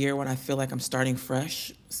time of year when I feel like I'm starting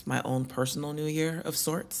fresh. It's my own personal new year of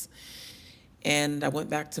sorts. And I went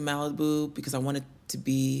back to Malibu because I wanted to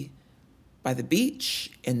be by the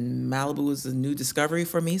beach, and Malibu was a new discovery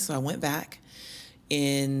for me, so I went back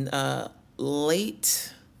in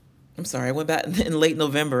late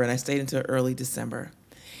November, and I stayed into early December.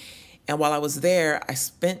 And while I was there, I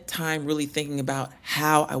spent time really thinking about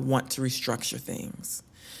how I want to restructure things.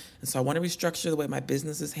 And so I want to restructure the way my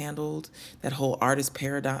business is handled, that whole artist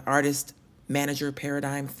manager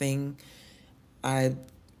paradigm thing. I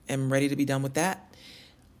am ready to be done with that.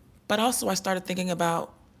 But also I started thinking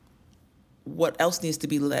about what else needs to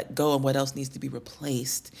be let go and what else needs to be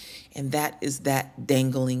replaced. And that is that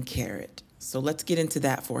dangling carrot. So let's get into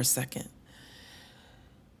that for a second.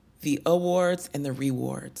 The awards and the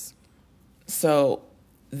rewards. So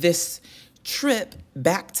this trip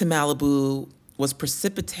back to Malibu was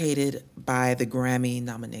precipitated by the Grammy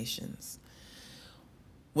nominations.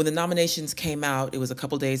 When the nominations came out, it was a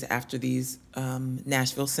couple days after these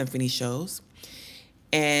Nashville Symphony shows.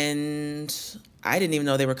 And I didn't even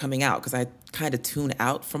know they were coming out because I kind of tune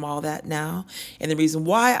out from all that now. And the reason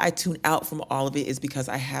why I tune out from all of it is because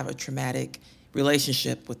I have a traumatic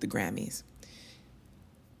relationship with the Grammys.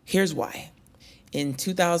 Here's why. In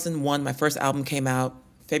 2001, my first album came out.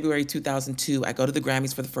 February 2002, I go to the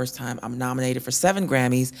Grammys for the first time. I'm nominated for 7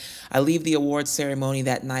 Grammys. I leave the awards ceremony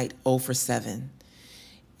that night 0 for 7.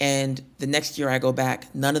 And the next year I go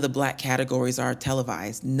back, none of the black categories are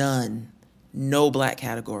televised. None. No black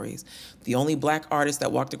categories. The only black artists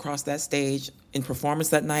that walked across that stage in performance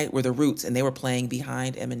that night were the Roots, and they were playing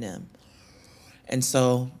behind Eminem. And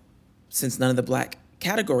so, since none of the black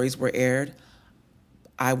categories were aired,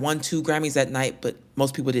 I won 2 Grammys that night, but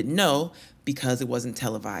most people didn't know because it wasn't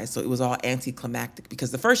televised. So it was all anticlimactic,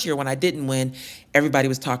 because the first year when I didn't win, everybody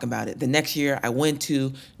was talking about it. The next year I win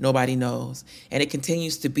 2, nobody knows. And it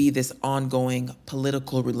continues to be this ongoing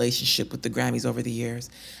political relationship with the Grammys over the years.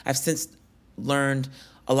 I've since learned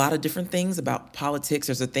a lot of different things about politics.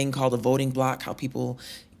 There's a thing called a voting block, how people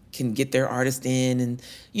can get their artist in, and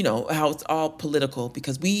how it's all political,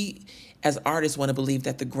 because we as artists want to believe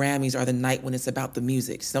that the Grammys are the night when it's about the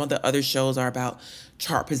music. Some of the other shows are about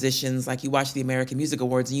chart positions. Like you watch the American Music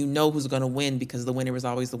Awards and you know who's going to win because the winner is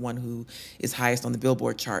always the one who is highest on the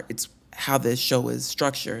Billboard chart. It's how the show is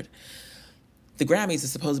structured. The Grammys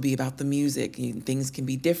is supposed to be about the music. Things can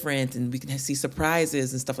be different and we can see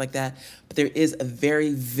surprises and stuff like that. But there is a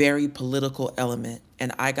very, very political element.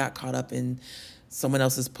 And I got caught up in someone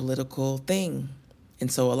else's political thing.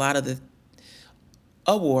 And so a lot of the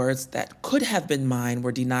awards that could have been mine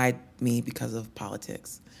were denied me because of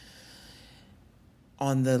politics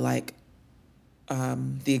on the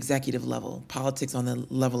the executive level, politics on the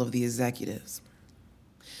level of the executives.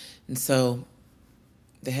 And so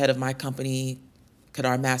the head of my company,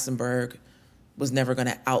 Kadar Massenberg, was never going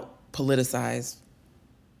to out-politicize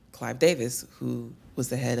Clive Davis, who was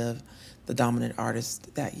the head of the dominant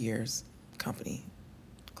artist that year's company.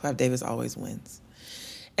 Clive Davis always wins.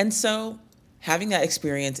 And so having that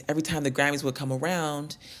experience, every time the Grammys would come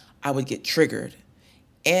around, I would get triggered.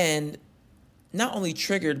 And not only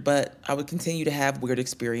triggered, but I would continue to have weird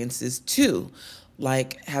experiences too,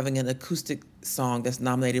 like having an acoustic song that's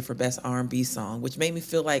nominated for Best R&B Song, which made me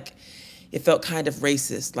feel like it felt kind of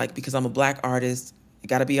racist, like because I'm a Black artist, it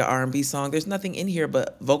gotta be an R&B song. There's nothing in here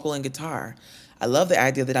but vocal and guitar. I love the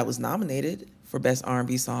idea that I was nominated for Best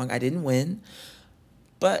R&B Song. I didn't win,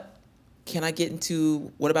 but can I get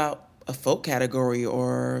into, what about a folk category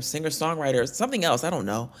or singer-songwriter, something else, I don't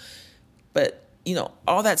know. But,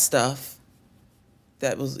 all that stuff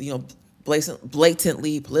that was,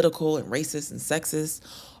 blatantly political and racist and sexist,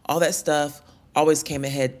 all that stuff always came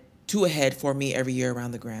ahead for me every year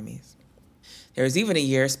around the Grammys. There was even a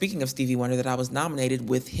year, speaking of Stevie Wonder, that I was nominated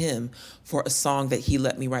with him for a song that he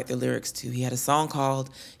let me write the lyrics to. He had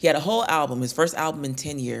a whole album, his first album in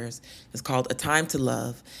 10 years. It's called A Time to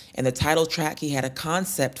Love. And the title track, he had a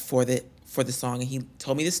concept for the song, and he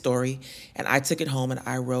told me the story, and I took it home and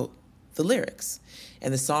I wrote the lyrics.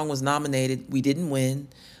 And the song was nominated. We didn't win,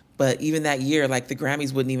 but even that year, the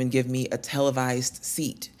Grammys wouldn't even give me a televised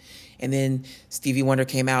seat. And then Stevie Wonder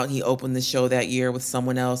came out and he opened the show that year with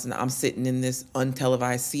someone else, and I'm sitting in this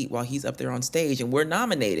untelevised seat while he's up there on stage and we're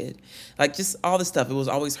nominated. Just all this stuff. It was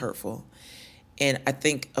always hurtful. And I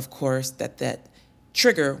think, of course, that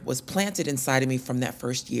trigger was planted inside of me from that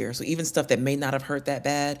first year. So even stuff that may not have hurt that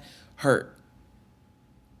bad, hurt.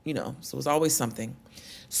 So it was always something.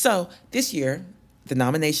 So this year, the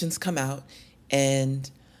nominations come out, and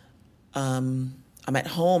I'm at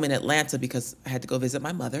home in Atlanta because I had to go visit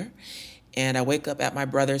my mother. And I wake up at my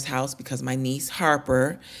brother's house because my niece,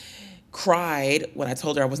 Harper, cried when I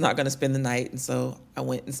told her I was not going to spend the night. And so I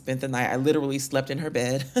went and spent the night. I literally slept in her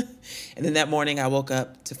bed. And then that morning I woke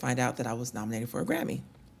up to find out that I was nominated for a Grammy.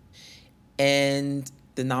 And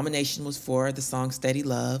the nomination was for the song Steady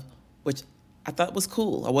Love, which I thought was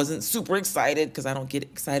cool. I wasn't super excited because I don't get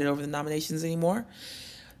excited over the nominations anymore.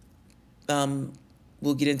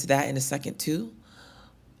 We'll get into that in a second too.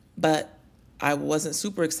 But I wasn't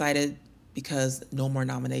super excited because no more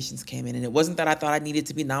nominations came in. And it wasn't that I thought I needed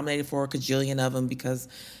to be nominated for a cajillion of them, because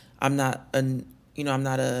I'm not I'm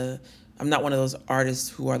not one of those artists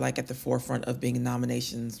who are at the forefront of being in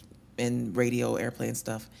nominations and radio airplay and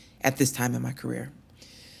stuff at this time in my career.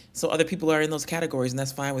 So other people are in those categories, and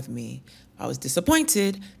that's fine with me. I was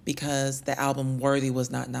disappointed because the album Worthy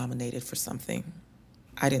was not nominated for something.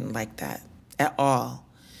 I didn't like that at all.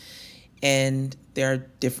 And there are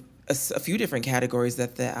a few different categories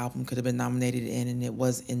that the album could have been nominated in, and it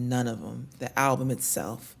was in none of them, the album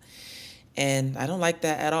itself. And I don't like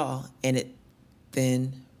that at all. And it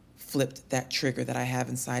then flipped that trigger that I have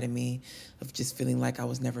inside of me of just feeling like I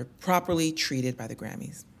was never properly treated by the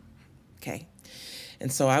Grammys. Okay.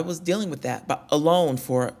 And so I was dealing with that, but alone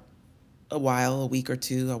for a while, a week or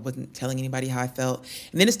two. I wasn't telling anybody how I felt.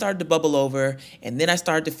 And then it started to bubble over, and then I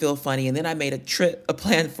started to feel funny, and then I made a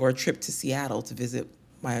plan for a trip to Seattle to visit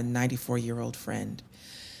my 94-year-old friend.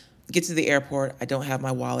 Get to the airport, I don't have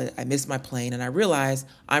my wallet, I miss my plane, and I realize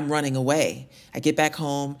I'm running away. I get back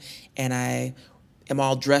home, and I am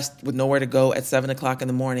all dressed with nowhere to go at 7 o'clock in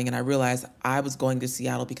the morning, and I realized I was going to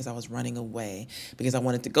Seattle because I was running away, because I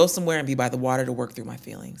wanted to go somewhere and be by the water to work through my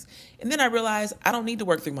feelings. And then I realized I don't need to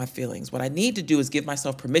work through my feelings. What I need to do is give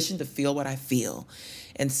myself permission to feel what I feel.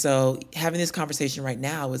 And so having this conversation right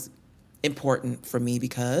now is important for me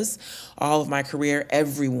because all of my career,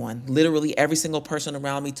 everyone, literally every single person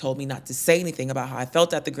around me told me not to say anything about how I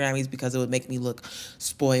felt at the Grammys because it would make me look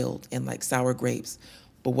spoiled and like sour grapes.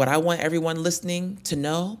 But what I want everyone listening to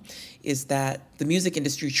know is that the music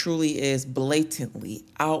industry truly is blatantly,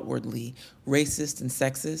 outwardly racist and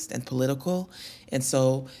sexist and political. And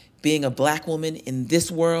so being a Black woman in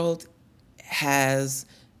this world has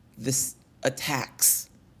this attacks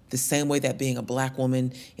the same way that being a Black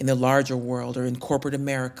woman in the larger world or in corporate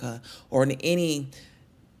America or in any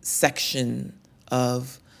section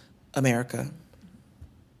of America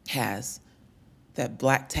has. That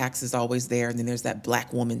Black tax is always there, and then there's that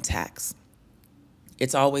Black woman tax.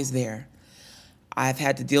 It's always there. I've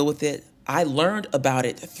had to deal with it. I learned about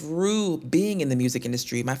it through being in the music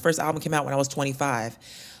industry. My first album came out when I was 25.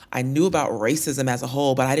 I knew about racism as a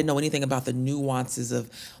whole, but I didn't know anything about the nuances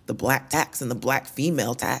of the Black tax and the Black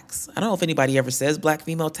female tax. I don't know if anybody ever says Black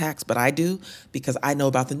female tax, but I do, because I know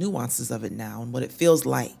about the nuances of it now and what it feels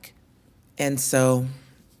like. And so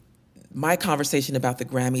my conversation about the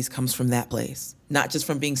Grammys comes from that place, not just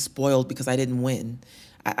from being spoiled because I didn't win.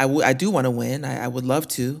 I do want to win. I would love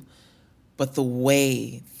to. But the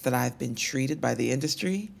way that I've been treated by the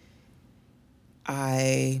industry,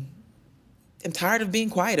 I am tired of being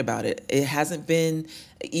quiet about it. It hasn't been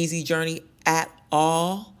an easy journey at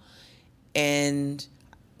all. And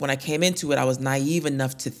when I came into it, I was naive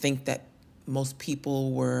enough to think that most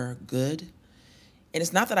people were good. And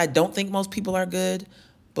it's not that I don't think most people are good,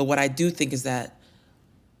 but what I do think is that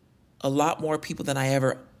a lot more people than I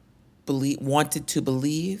ever wanted to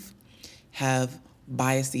believe have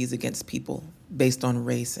biases against people based on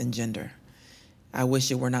race and gender. I wish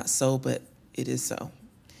it were not so, but it is so.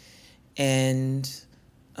 And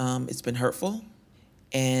it's been hurtful.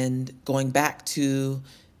 And going back to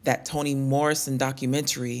that Toni Morrison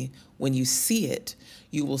documentary, when you see it,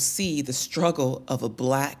 you will see the struggle of a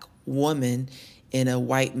Black woman in a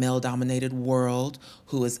white male-dominated world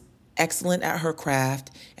who is excellent at her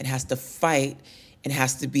craft and has to fight and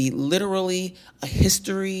has to be literally a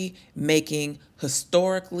history-making,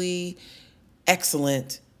 historically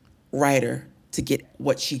excellent writer to get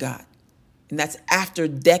what she got. And that's after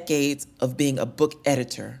decades of being a book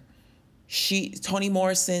editor. Toni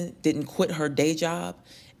Morrison didn't quit her day job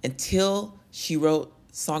until she wrote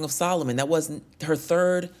Song of Solomon. That wasn't her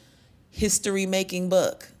third history-making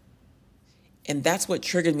book. And that's what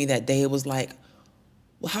triggered me that day. It was like,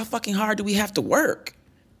 well, how fucking hard do we have to work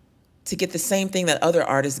to get the same thing that other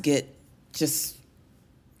artists get just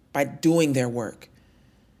by doing their work?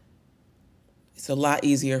 It's a lot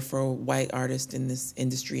easier for white artists in this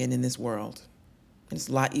industry and in this world. And it's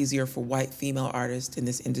a lot easier for white female artists in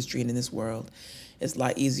this industry and in this world. It's a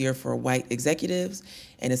lot easier for white executives,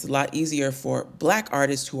 and it's a lot easier for Black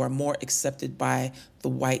artists who are more accepted by the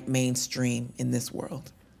white mainstream in this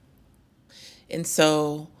world. And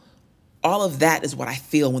so all of that is what I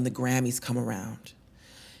feel when the Grammys come around.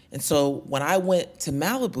 And so when I went to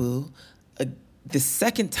Malibu the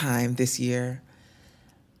second time this year,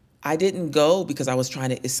 I didn't go because I was trying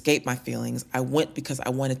to escape my feelings. I went because I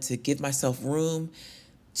wanted to give myself room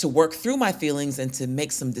to work through my feelings and to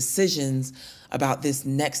make some decisions about this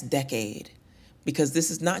next decade. Because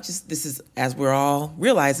this is, as we're all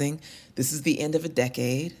realizing, this is the end of a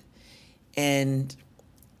decade. And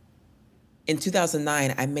in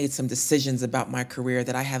 2009, I made some decisions about my career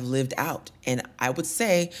that I have lived out. And I would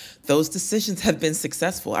say those decisions have been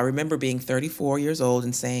successful. I remember being 34 years old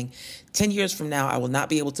and saying, 10 years from now, I will not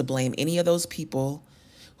be able to blame any of those people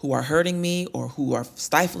who are hurting me or who are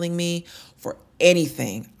stifling me for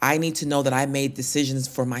anything. I need to know that I made decisions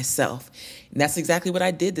for myself. And that's exactly what I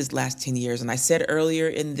did this last 10 years. And I said earlier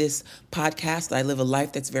in this podcast that I live a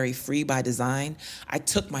life that's very free by design. I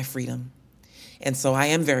took my freedom. And so I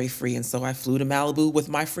am very free. And so I flew to Malibu with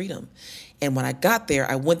my freedom. And when I got there,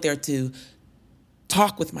 I went there to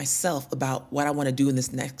talk with myself about what I want to do in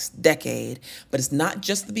this next decade. But it's not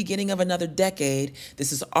just the beginning of another decade.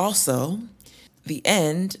 This is also the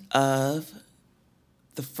end of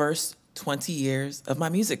the first 20 years of my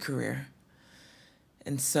music career.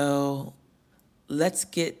 And so let's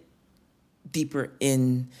get deeper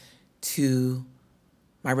into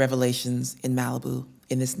my revelations in Malibu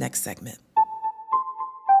in this next segment.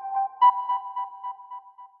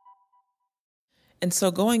 And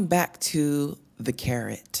so going back to the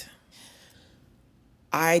carrot,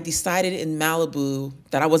 I decided in Malibu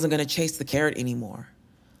that I wasn't going to chase the carrot anymore.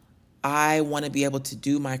 I want to be able to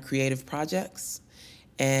do my creative projects,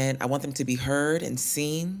 and I want them to be heard and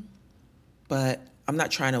seen, but I'm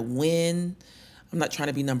not trying to win. I'm not trying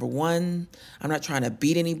to be number one. I'm not trying to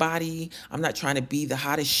beat anybody. I'm not trying to be the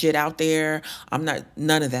hottest shit out there.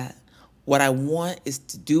 None of that. What I want is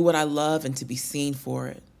to do what I love and to be seen for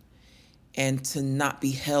it, and to not be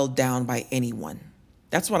held down by anyone.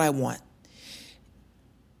 That's what I want.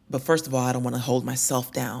 But first of all, I don't want to hold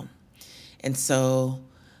myself down. And so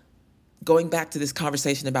going back to this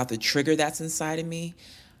conversation about the trigger that's inside of me,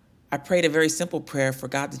 I prayed a very simple prayer for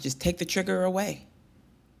God to just take the trigger away.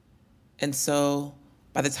 And so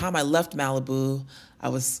By the time I left Malibu, I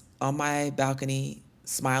was on my balcony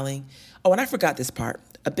smiling. Oh, and I forgot this part.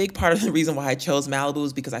 A big part of the reason why I chose Malibu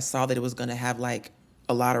is because I saw that it was going to have like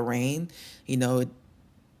a lot of rain. You know, it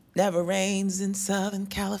never rains in Southern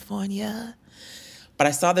California. But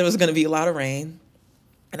I saw there was going to be a lot of rain.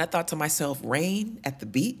 And I thought to myself, rain at the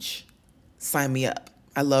beach? Sign me up.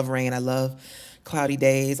 I love rain. I love cloudy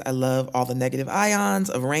days. I love all the negative ions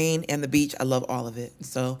of rain and the beach. I love all of it.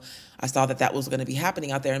 So I saw that that was going to be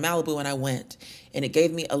happening out there in Malibu, and I went. And it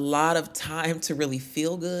gave me a lot of time to really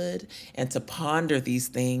feel good and to ponder these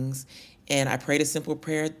things. And I prayed a simple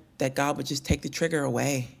prayer that God would just take the trigger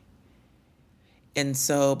away. And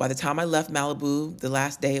so by the time I left Malibu, the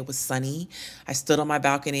last day it was sunny, I stood on my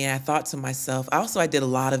balcony and I thought to myself, I did a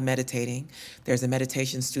lot of meditating. There's a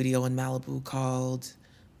meditation studio in Malibu called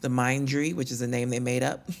the Mindry, which is a name they made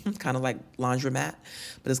up, kind of like laundromat,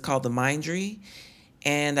 but it's called the Mindry.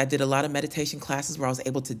 And I did a lot of meditation classes where I was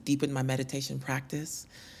able to deepen my meditation practice.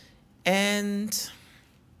 And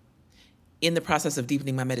in the process of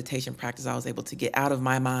deepening my meditation practice, I was able to get out of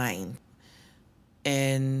my mind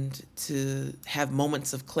and to have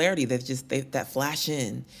moments of clarity that flash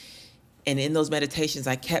in. And in those meditations,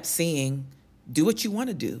 I kept seeing, do what you want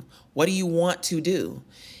to do. What do you want to do?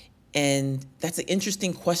 And that's an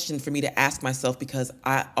interesting question for me to ask myself because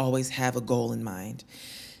I always have a goal in mind.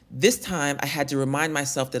 This time, I had to remind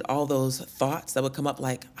myself that all those thoughts that would come up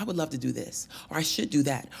like, I would love to do this, or I should do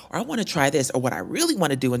that, or I want to try this, or what I really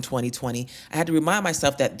want to do in 2020, I had to remind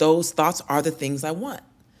myself that those thoughts are the things I want.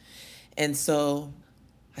 And so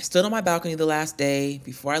I stood on my balcony the last day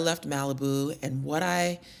before I left Malibu, and what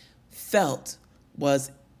I felt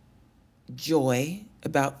was joy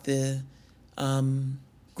about the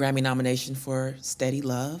Grammy nomination for Steady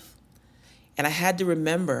Love. And I had to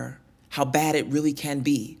remember how bad it really can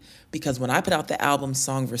be, because when I put out the album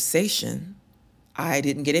Songversation, I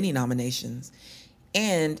didn't get any nominations.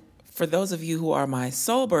 And for those of you who are my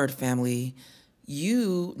Soulbird family,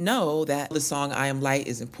 you know that the song I Am Light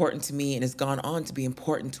is important to me and has gone on to be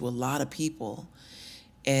important to a lot of people.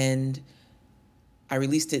 And I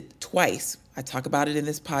released it twice. I talk about it in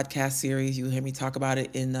this podcast series. You'll hear me talk about it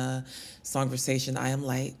in Songversation, I Am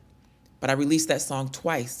Light. But I released that song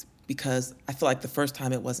twice because I feel like the first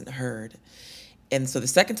time it wasn't heard. And so the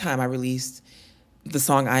second time I released the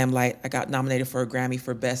song I Am Light, I got nominated for a Grammy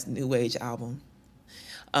for Best New Age Album.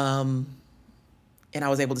 And I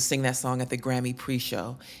was able to sing that song at the Grammy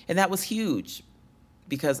pre-show. And that was huge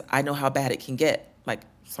because I know how bad it can get. Like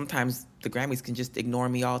sometimes the Grammys can just ignore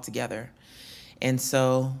me altogether. And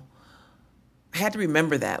so I had to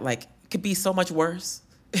remember that, like, it could be so much worse.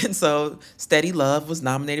 And so Steady Love was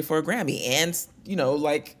nominated for a Grammy. And, you know,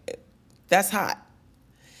 like, that's hot.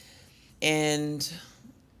 And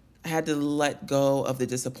I had to let go of the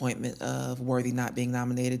disappointment of Worthy not being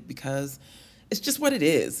nominated because it's just what it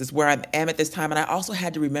is. It's where I am at this time. And I also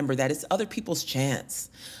had to remember that it's other people's chance.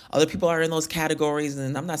 Other people are in those categories,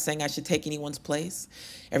 and I'm not saying I should take anyone's place.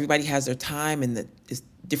 Everybody has their time, and it's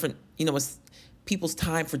different, you know, it's people's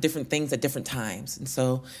time for different things at different times. And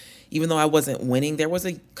so even though I wasn't winning, there was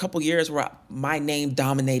a couple years where my name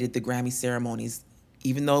dominated the Grammy ceremonies.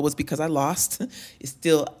 Even though it was because I lost,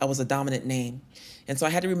 I was a dominant name. And so I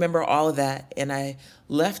had to remember all of that. And I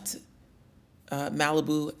left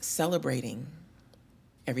Malibu celebrating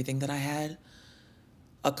everything that I had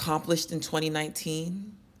accomplished in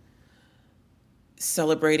 2019,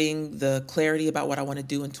 celebrating the clarity about what I want to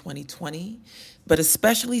do in 2020, but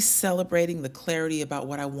especially celebrating the clarity about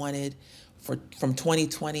what I wanted from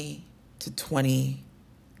 2020 to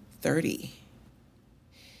 2030.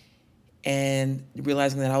 And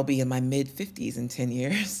realizing that I'll be in my mid-50s in 10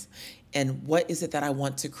 years. And what is it that I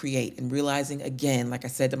want to create? And realizing, again, like I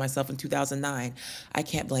said to myself in 2009, I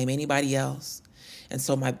can't blame anybody else. And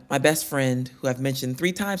so my best friend, who I've mentioned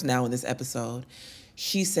 3 times now in this episode,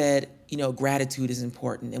 she said, you know, gratitude is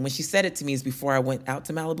important. And when she said it to me is before I went out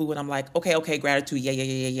to Malibu, and I'm like, okay, gratitude,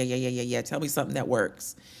 yeah. Tell me something that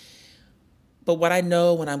works. But what I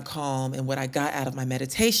know when I'm calm and what I got out of my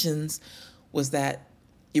meditations was that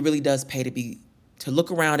it really does pay to look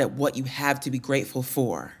around at what you have to be grateful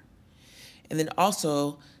for. And then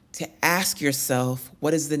also to ask yourself,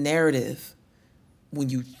 what is the narrative when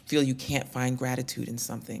you feel you can't find gratitude in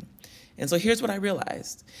something? And so here's what I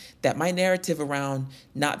realized, that my narrative around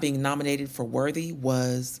not being nominated for Worthy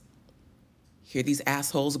was, here these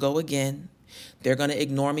assholes go again. They're going to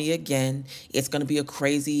ignore me again. It's going to be a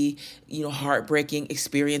crazy, heartbreaking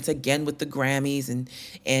experience again with the Grammys,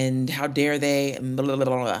 and how dare they, and blah, blah, blah,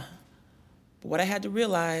 blah. But what I had to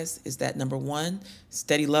realize is that number one,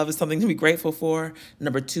 steady love is something to be grateful for.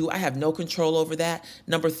 Number two, I have no control over that.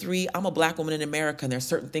 Number three, I'm a Black woman in America, and there are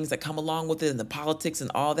certain things that come along with it and the politics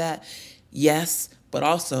and all that. Yes, but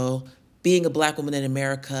also being a Black woman in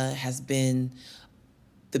America has been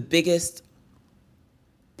the biggest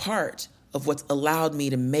part of what's allowed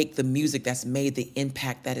me to make the music that's made the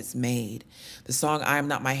impact that it's made. The song I Am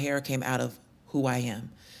Not My Hair came out of who I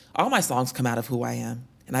am. All my songs come out of who I am.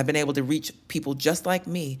 And I've been able to reach people just like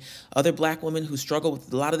me, other Black women who struggle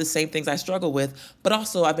with a lot of the same things I struggle with, but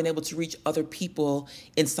also I've been able to reach other people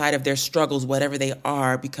inside of their struggles, whatever they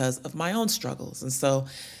are, because of my own struggles. And so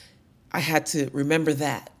I had to remember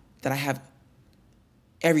that I have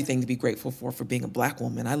everything to be grateful for being a Black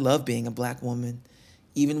woman. I love being a Black woman,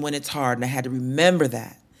 even when it's hard, and I had to remember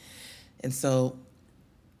that. And so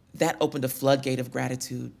that opened a floodgate of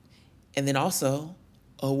gratitude. And then also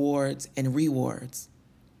awards and rewards.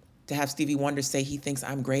 To have Stevie Wonder say he thinks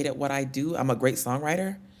I'm great at what I do, I'm a great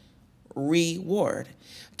songwriter, reward.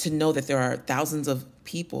 To know that there are thousands of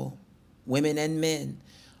people, women and men,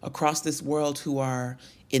 across this world who are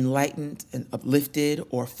enlightened and uplifted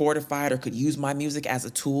or fortified or could use my music as a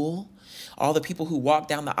tool. All the people who walked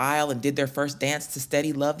down the aisle and did their first dance to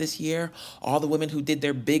Steady Love this year. All the women who did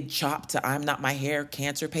their big chop to I'm Not My Hair,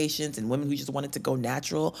 cancer patients, and women who just wanted to go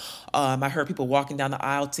natural. I heard people walking down the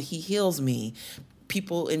aisle to He Heals Me.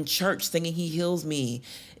 People in church singing He Heals Me.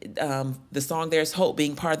 The song There's Hope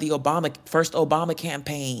being part of the first Obama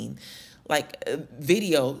campaign. Like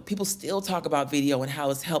video, people still talk about video and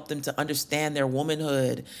how it's helped them to understand their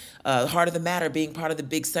womanhood. Heart of the Matter being part of the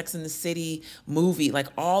big Sex and the City movie. Like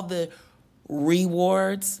all the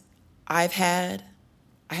rewards I've had,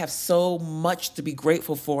 I have so much to be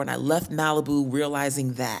grateful for. And I left Malibu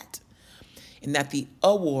realizing that. And that the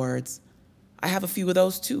awards, I have a few of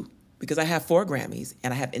those too. Because I have 4 Grammys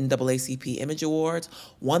and I have NAACP Image Awards,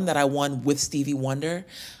 one that I won with Stevie Wonder.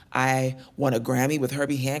 I won a Grammy with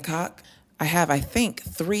Herbie Hancock. I have, I think,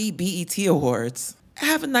 3 BET Awards. I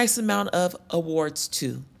have a nice amount of awards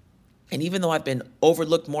too. And even though I've been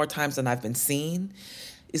overlooked more times than I've been seen,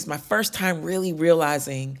 it's my first time really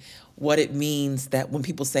realizing what it means that when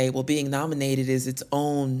people say, well, being nominated is its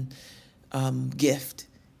own gift.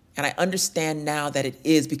 And I understand now that it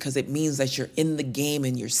is because it means that you're in the game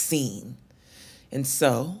and you're seen. And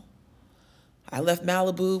so I left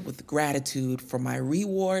Malibu with gratitude for my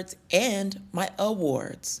rewards and my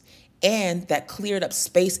awards. And that cleared up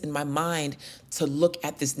space in my mind to look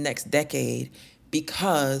at this next decade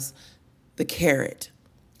because the carrot,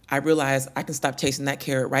 I realized I can stop chasing that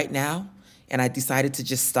carrot right now. And I decided to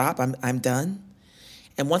just stop. I'm done.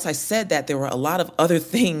 And once I said that, there were a lot of other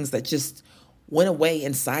things that just went away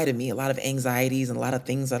inside of me, a lot of anxieties and a lot of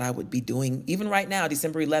things that I would be doing. Even right now,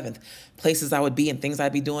 December 11th, places I would be and things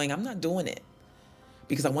I'd be doing, I'm not doing it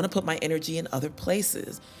because I want to put my energy in other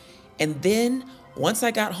places. And then once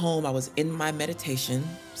I got home, I was in my meditation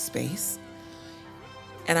space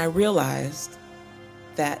and I realized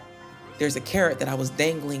that there's a carrot that I was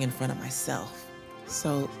dangling in front of myself.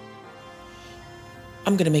 So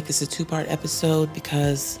I'm going to make this a 2-part episode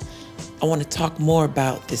because I want to talk more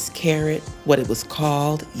about this carrot, what it was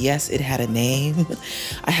called. Yes, it had a name.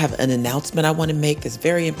 I have an announcement I want to make that's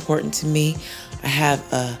very important to me. I have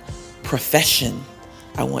a profession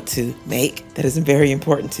I want to make that is very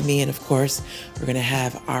important to me. And of course, we're going to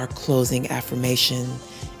have our closing affirmation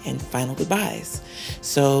and final goodbyes.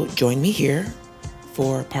 So join me here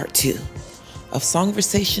for part 2 of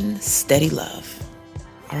Songversation Steady Love.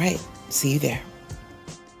 All right, see you there.